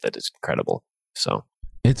admit that it's incredible. So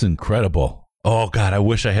it's incredible. Oh God, I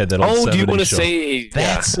wish I had that. Do you want to say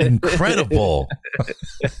that's incredible?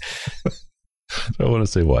 I want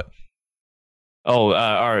to say what?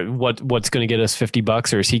 What's going to get us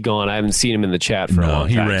 $50, or is he gone? I haven't seen him in the chat for a long time.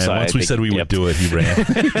 He ran. So Once we said we would do it, he ran.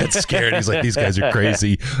 He got scared. He's like, these guys are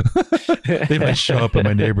crazy. They might show up in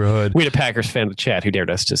my neighborhood. We had a Packers fan in the chat who dared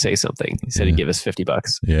us to say something. He said he'd give us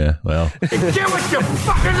 $50. Yeah, well. Get what you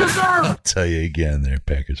fucking deserve! I'll tell you again there,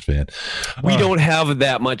 Packers fan. We don't have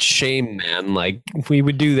that much shame, man. Like, we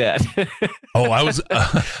would do that.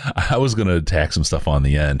 I was going to attack some stuff on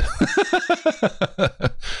the end.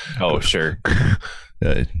 Oh, sure.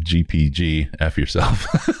 GPG, F yourself.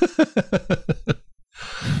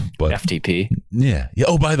 But FTP. Yeah.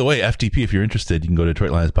 Oh, by the way, FTP, if you're interested, you can go to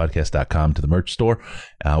DetroitLionsPodcast.com to the merch store.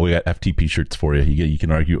 We got FTP shirts for you. You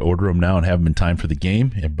can order them now and have them in time for the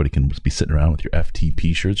game. Everybody can be sitting around with your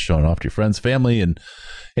FTP shirts, showing off to your friends, family, and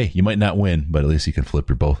hey, you might not win, but at least you can flip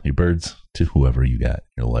your birds to whoever you got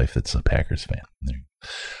in your life that's a Packers fan. There you go.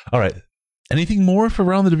 All right. Anything more for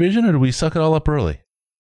around the division, or do we suck it all up early?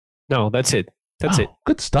 No, that's it. That's it.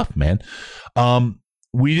 Good stuff, man.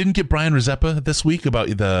 We didn't get Brian Rizeppa this week about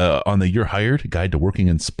on the You're Hired Guide to Working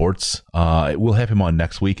in Sports. We'll have him on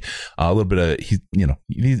next week. A little bit of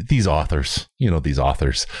these authors. These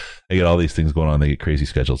authors. They get all these things going on. They get crazy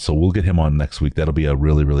schedules. So we'll get him on next week. That'll be a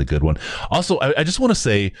really, really good one. Also, I just want to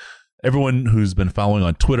say, everyone who's been following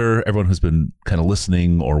on Twitter, everyone who's been kind of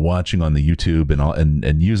listening or watching on the YouTube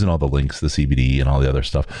and using all the links, the CBD and all the other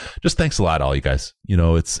stuff, just thanks a lot, all you guys.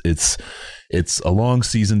 It's a long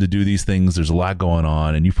season to do these things. There's a lot going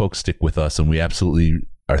on, and you folks stick with us, and we absolutely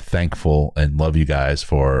are thankful and love you guys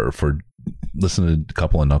for listening to a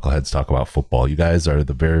couple of knuckleheads talk about football. You guys are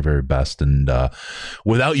the very, very best, and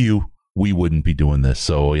without you, we wouldn't be doing this.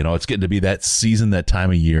 So, it's getting to be that season, that time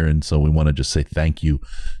of year. And so we want to just say thank you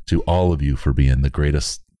to all of you for being the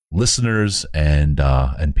greatest listeners and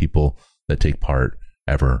people that take part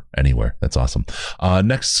ever, anywhere. That's awesome.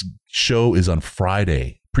 Next show is on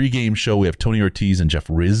Friday, pregame show. We have Tony Ortiz and Jeff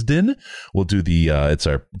Risden. We'll do it's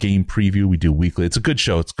our game preview we do weekly. It's a good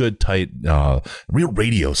show. It's good, tight, real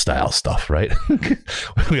radio style stuff, right?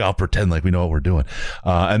 We all pretend like we know what we're doing.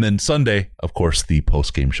 And then Sunday, of course, the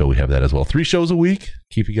post-game show. We have that as well. 3 shows a week.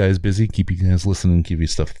 Keep you guys busy, keep you guys listening, give you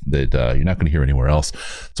stuff that you're not going to hear anywhere else.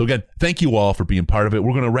 So again, thank you all for being part of it.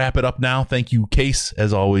 We're going to wrap it up now. Thank you, Case.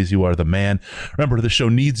 As always, you are the man. Remember, the show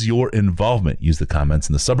needs your involvement. Use the comments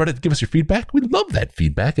in the subreddit to give us your feedback. We love that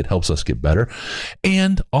feedback. It helps us get better.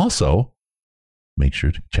 And also, make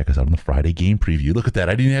sure to check us out on the Friday game preview. Look at that.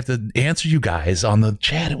 I didn't have to answer you guys on the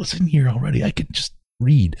chat. It was in here already. I could just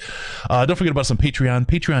read. Don't forget about us on Patreon,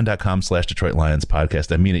 patreon.com/Detroit Lions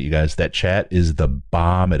podcast. I mean it, you guys. That chat is the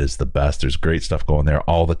bomb. It is the best. There's great stuff going there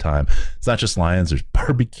all the time. It's not just Lions. There's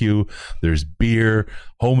barbecue, there's beer,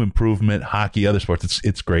 home improvement, hockey, other sports.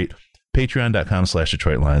 It's great.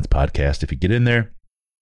 Patreon.com/Detroit Lions podcast. If you get in there,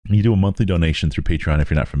 you do a monthly donation through Patreon if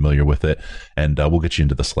you're not familiar with it, and we'll get you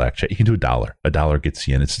into the Slack chat. You can do $1. $1 gets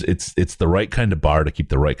you in. It's the right kind of bar to keep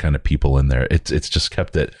the right kind of people in there. It's just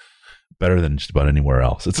kept it better than just about anywhere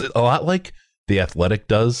else. It's a lot like The Athletic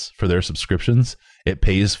does for their subscriptions. It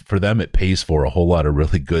pays for them. It pays for a whole lot of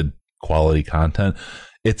really good quality content.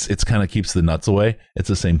 It's kind of keeps the nuts away. It's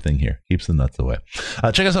the same thing here. Keeps the nuts away.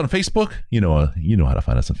 Check us out on Facebook. You know how to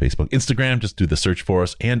find us on Facebook. Instagram, just do the search for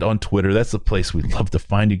us. And on Twitter, that's the place we'd love to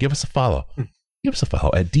find you. Give us a follow. Give us a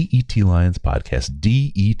follow at DET Lions Podcast,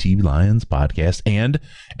 DET Lions Podcast, and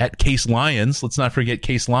at Case Lions. Let's not forget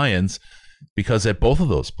Case Lions, because at both of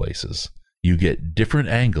those places, you get different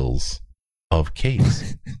angles of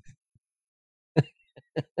Case.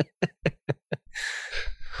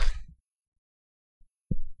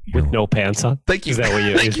 With no pants on. Thank you. Is that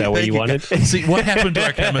what you wanted? See, what happened to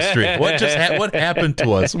our chemistry? What happened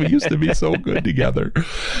to us? We used to be so good together.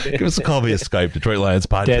 Give us a call via Skype, Detroit Lions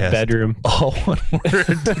Podcast. Dead bedroom. All one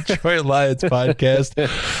word, Detroit Lions Podcast.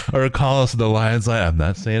 Or call us at the Lions line. I'm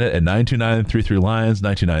not saying it. At 929-33-LIONS,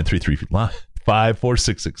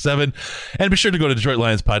 929-33-54667. And be sure to go to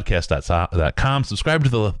DetroitLionsPodcast.com. Subscribe to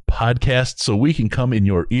the podcast so we can come in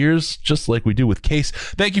your ears just like we do with Case.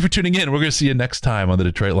 Thank you for tuning in. We're going to see you next time on the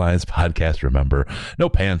Detroit Lions Podcast. Remember, no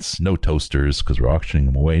pants, no toasters because we're auctioning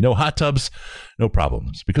them away. No hot tubs, no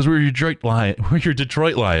problems because we're your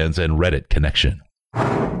Detroit Lions and Reddit connection.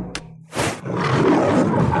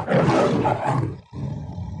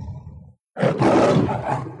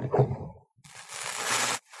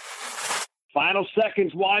 Final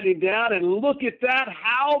seconds winding down, and look at that.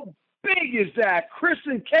 How big is that? Chris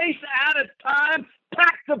and Case out of time.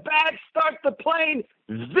 Pack the bag, start the plane.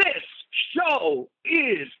 This show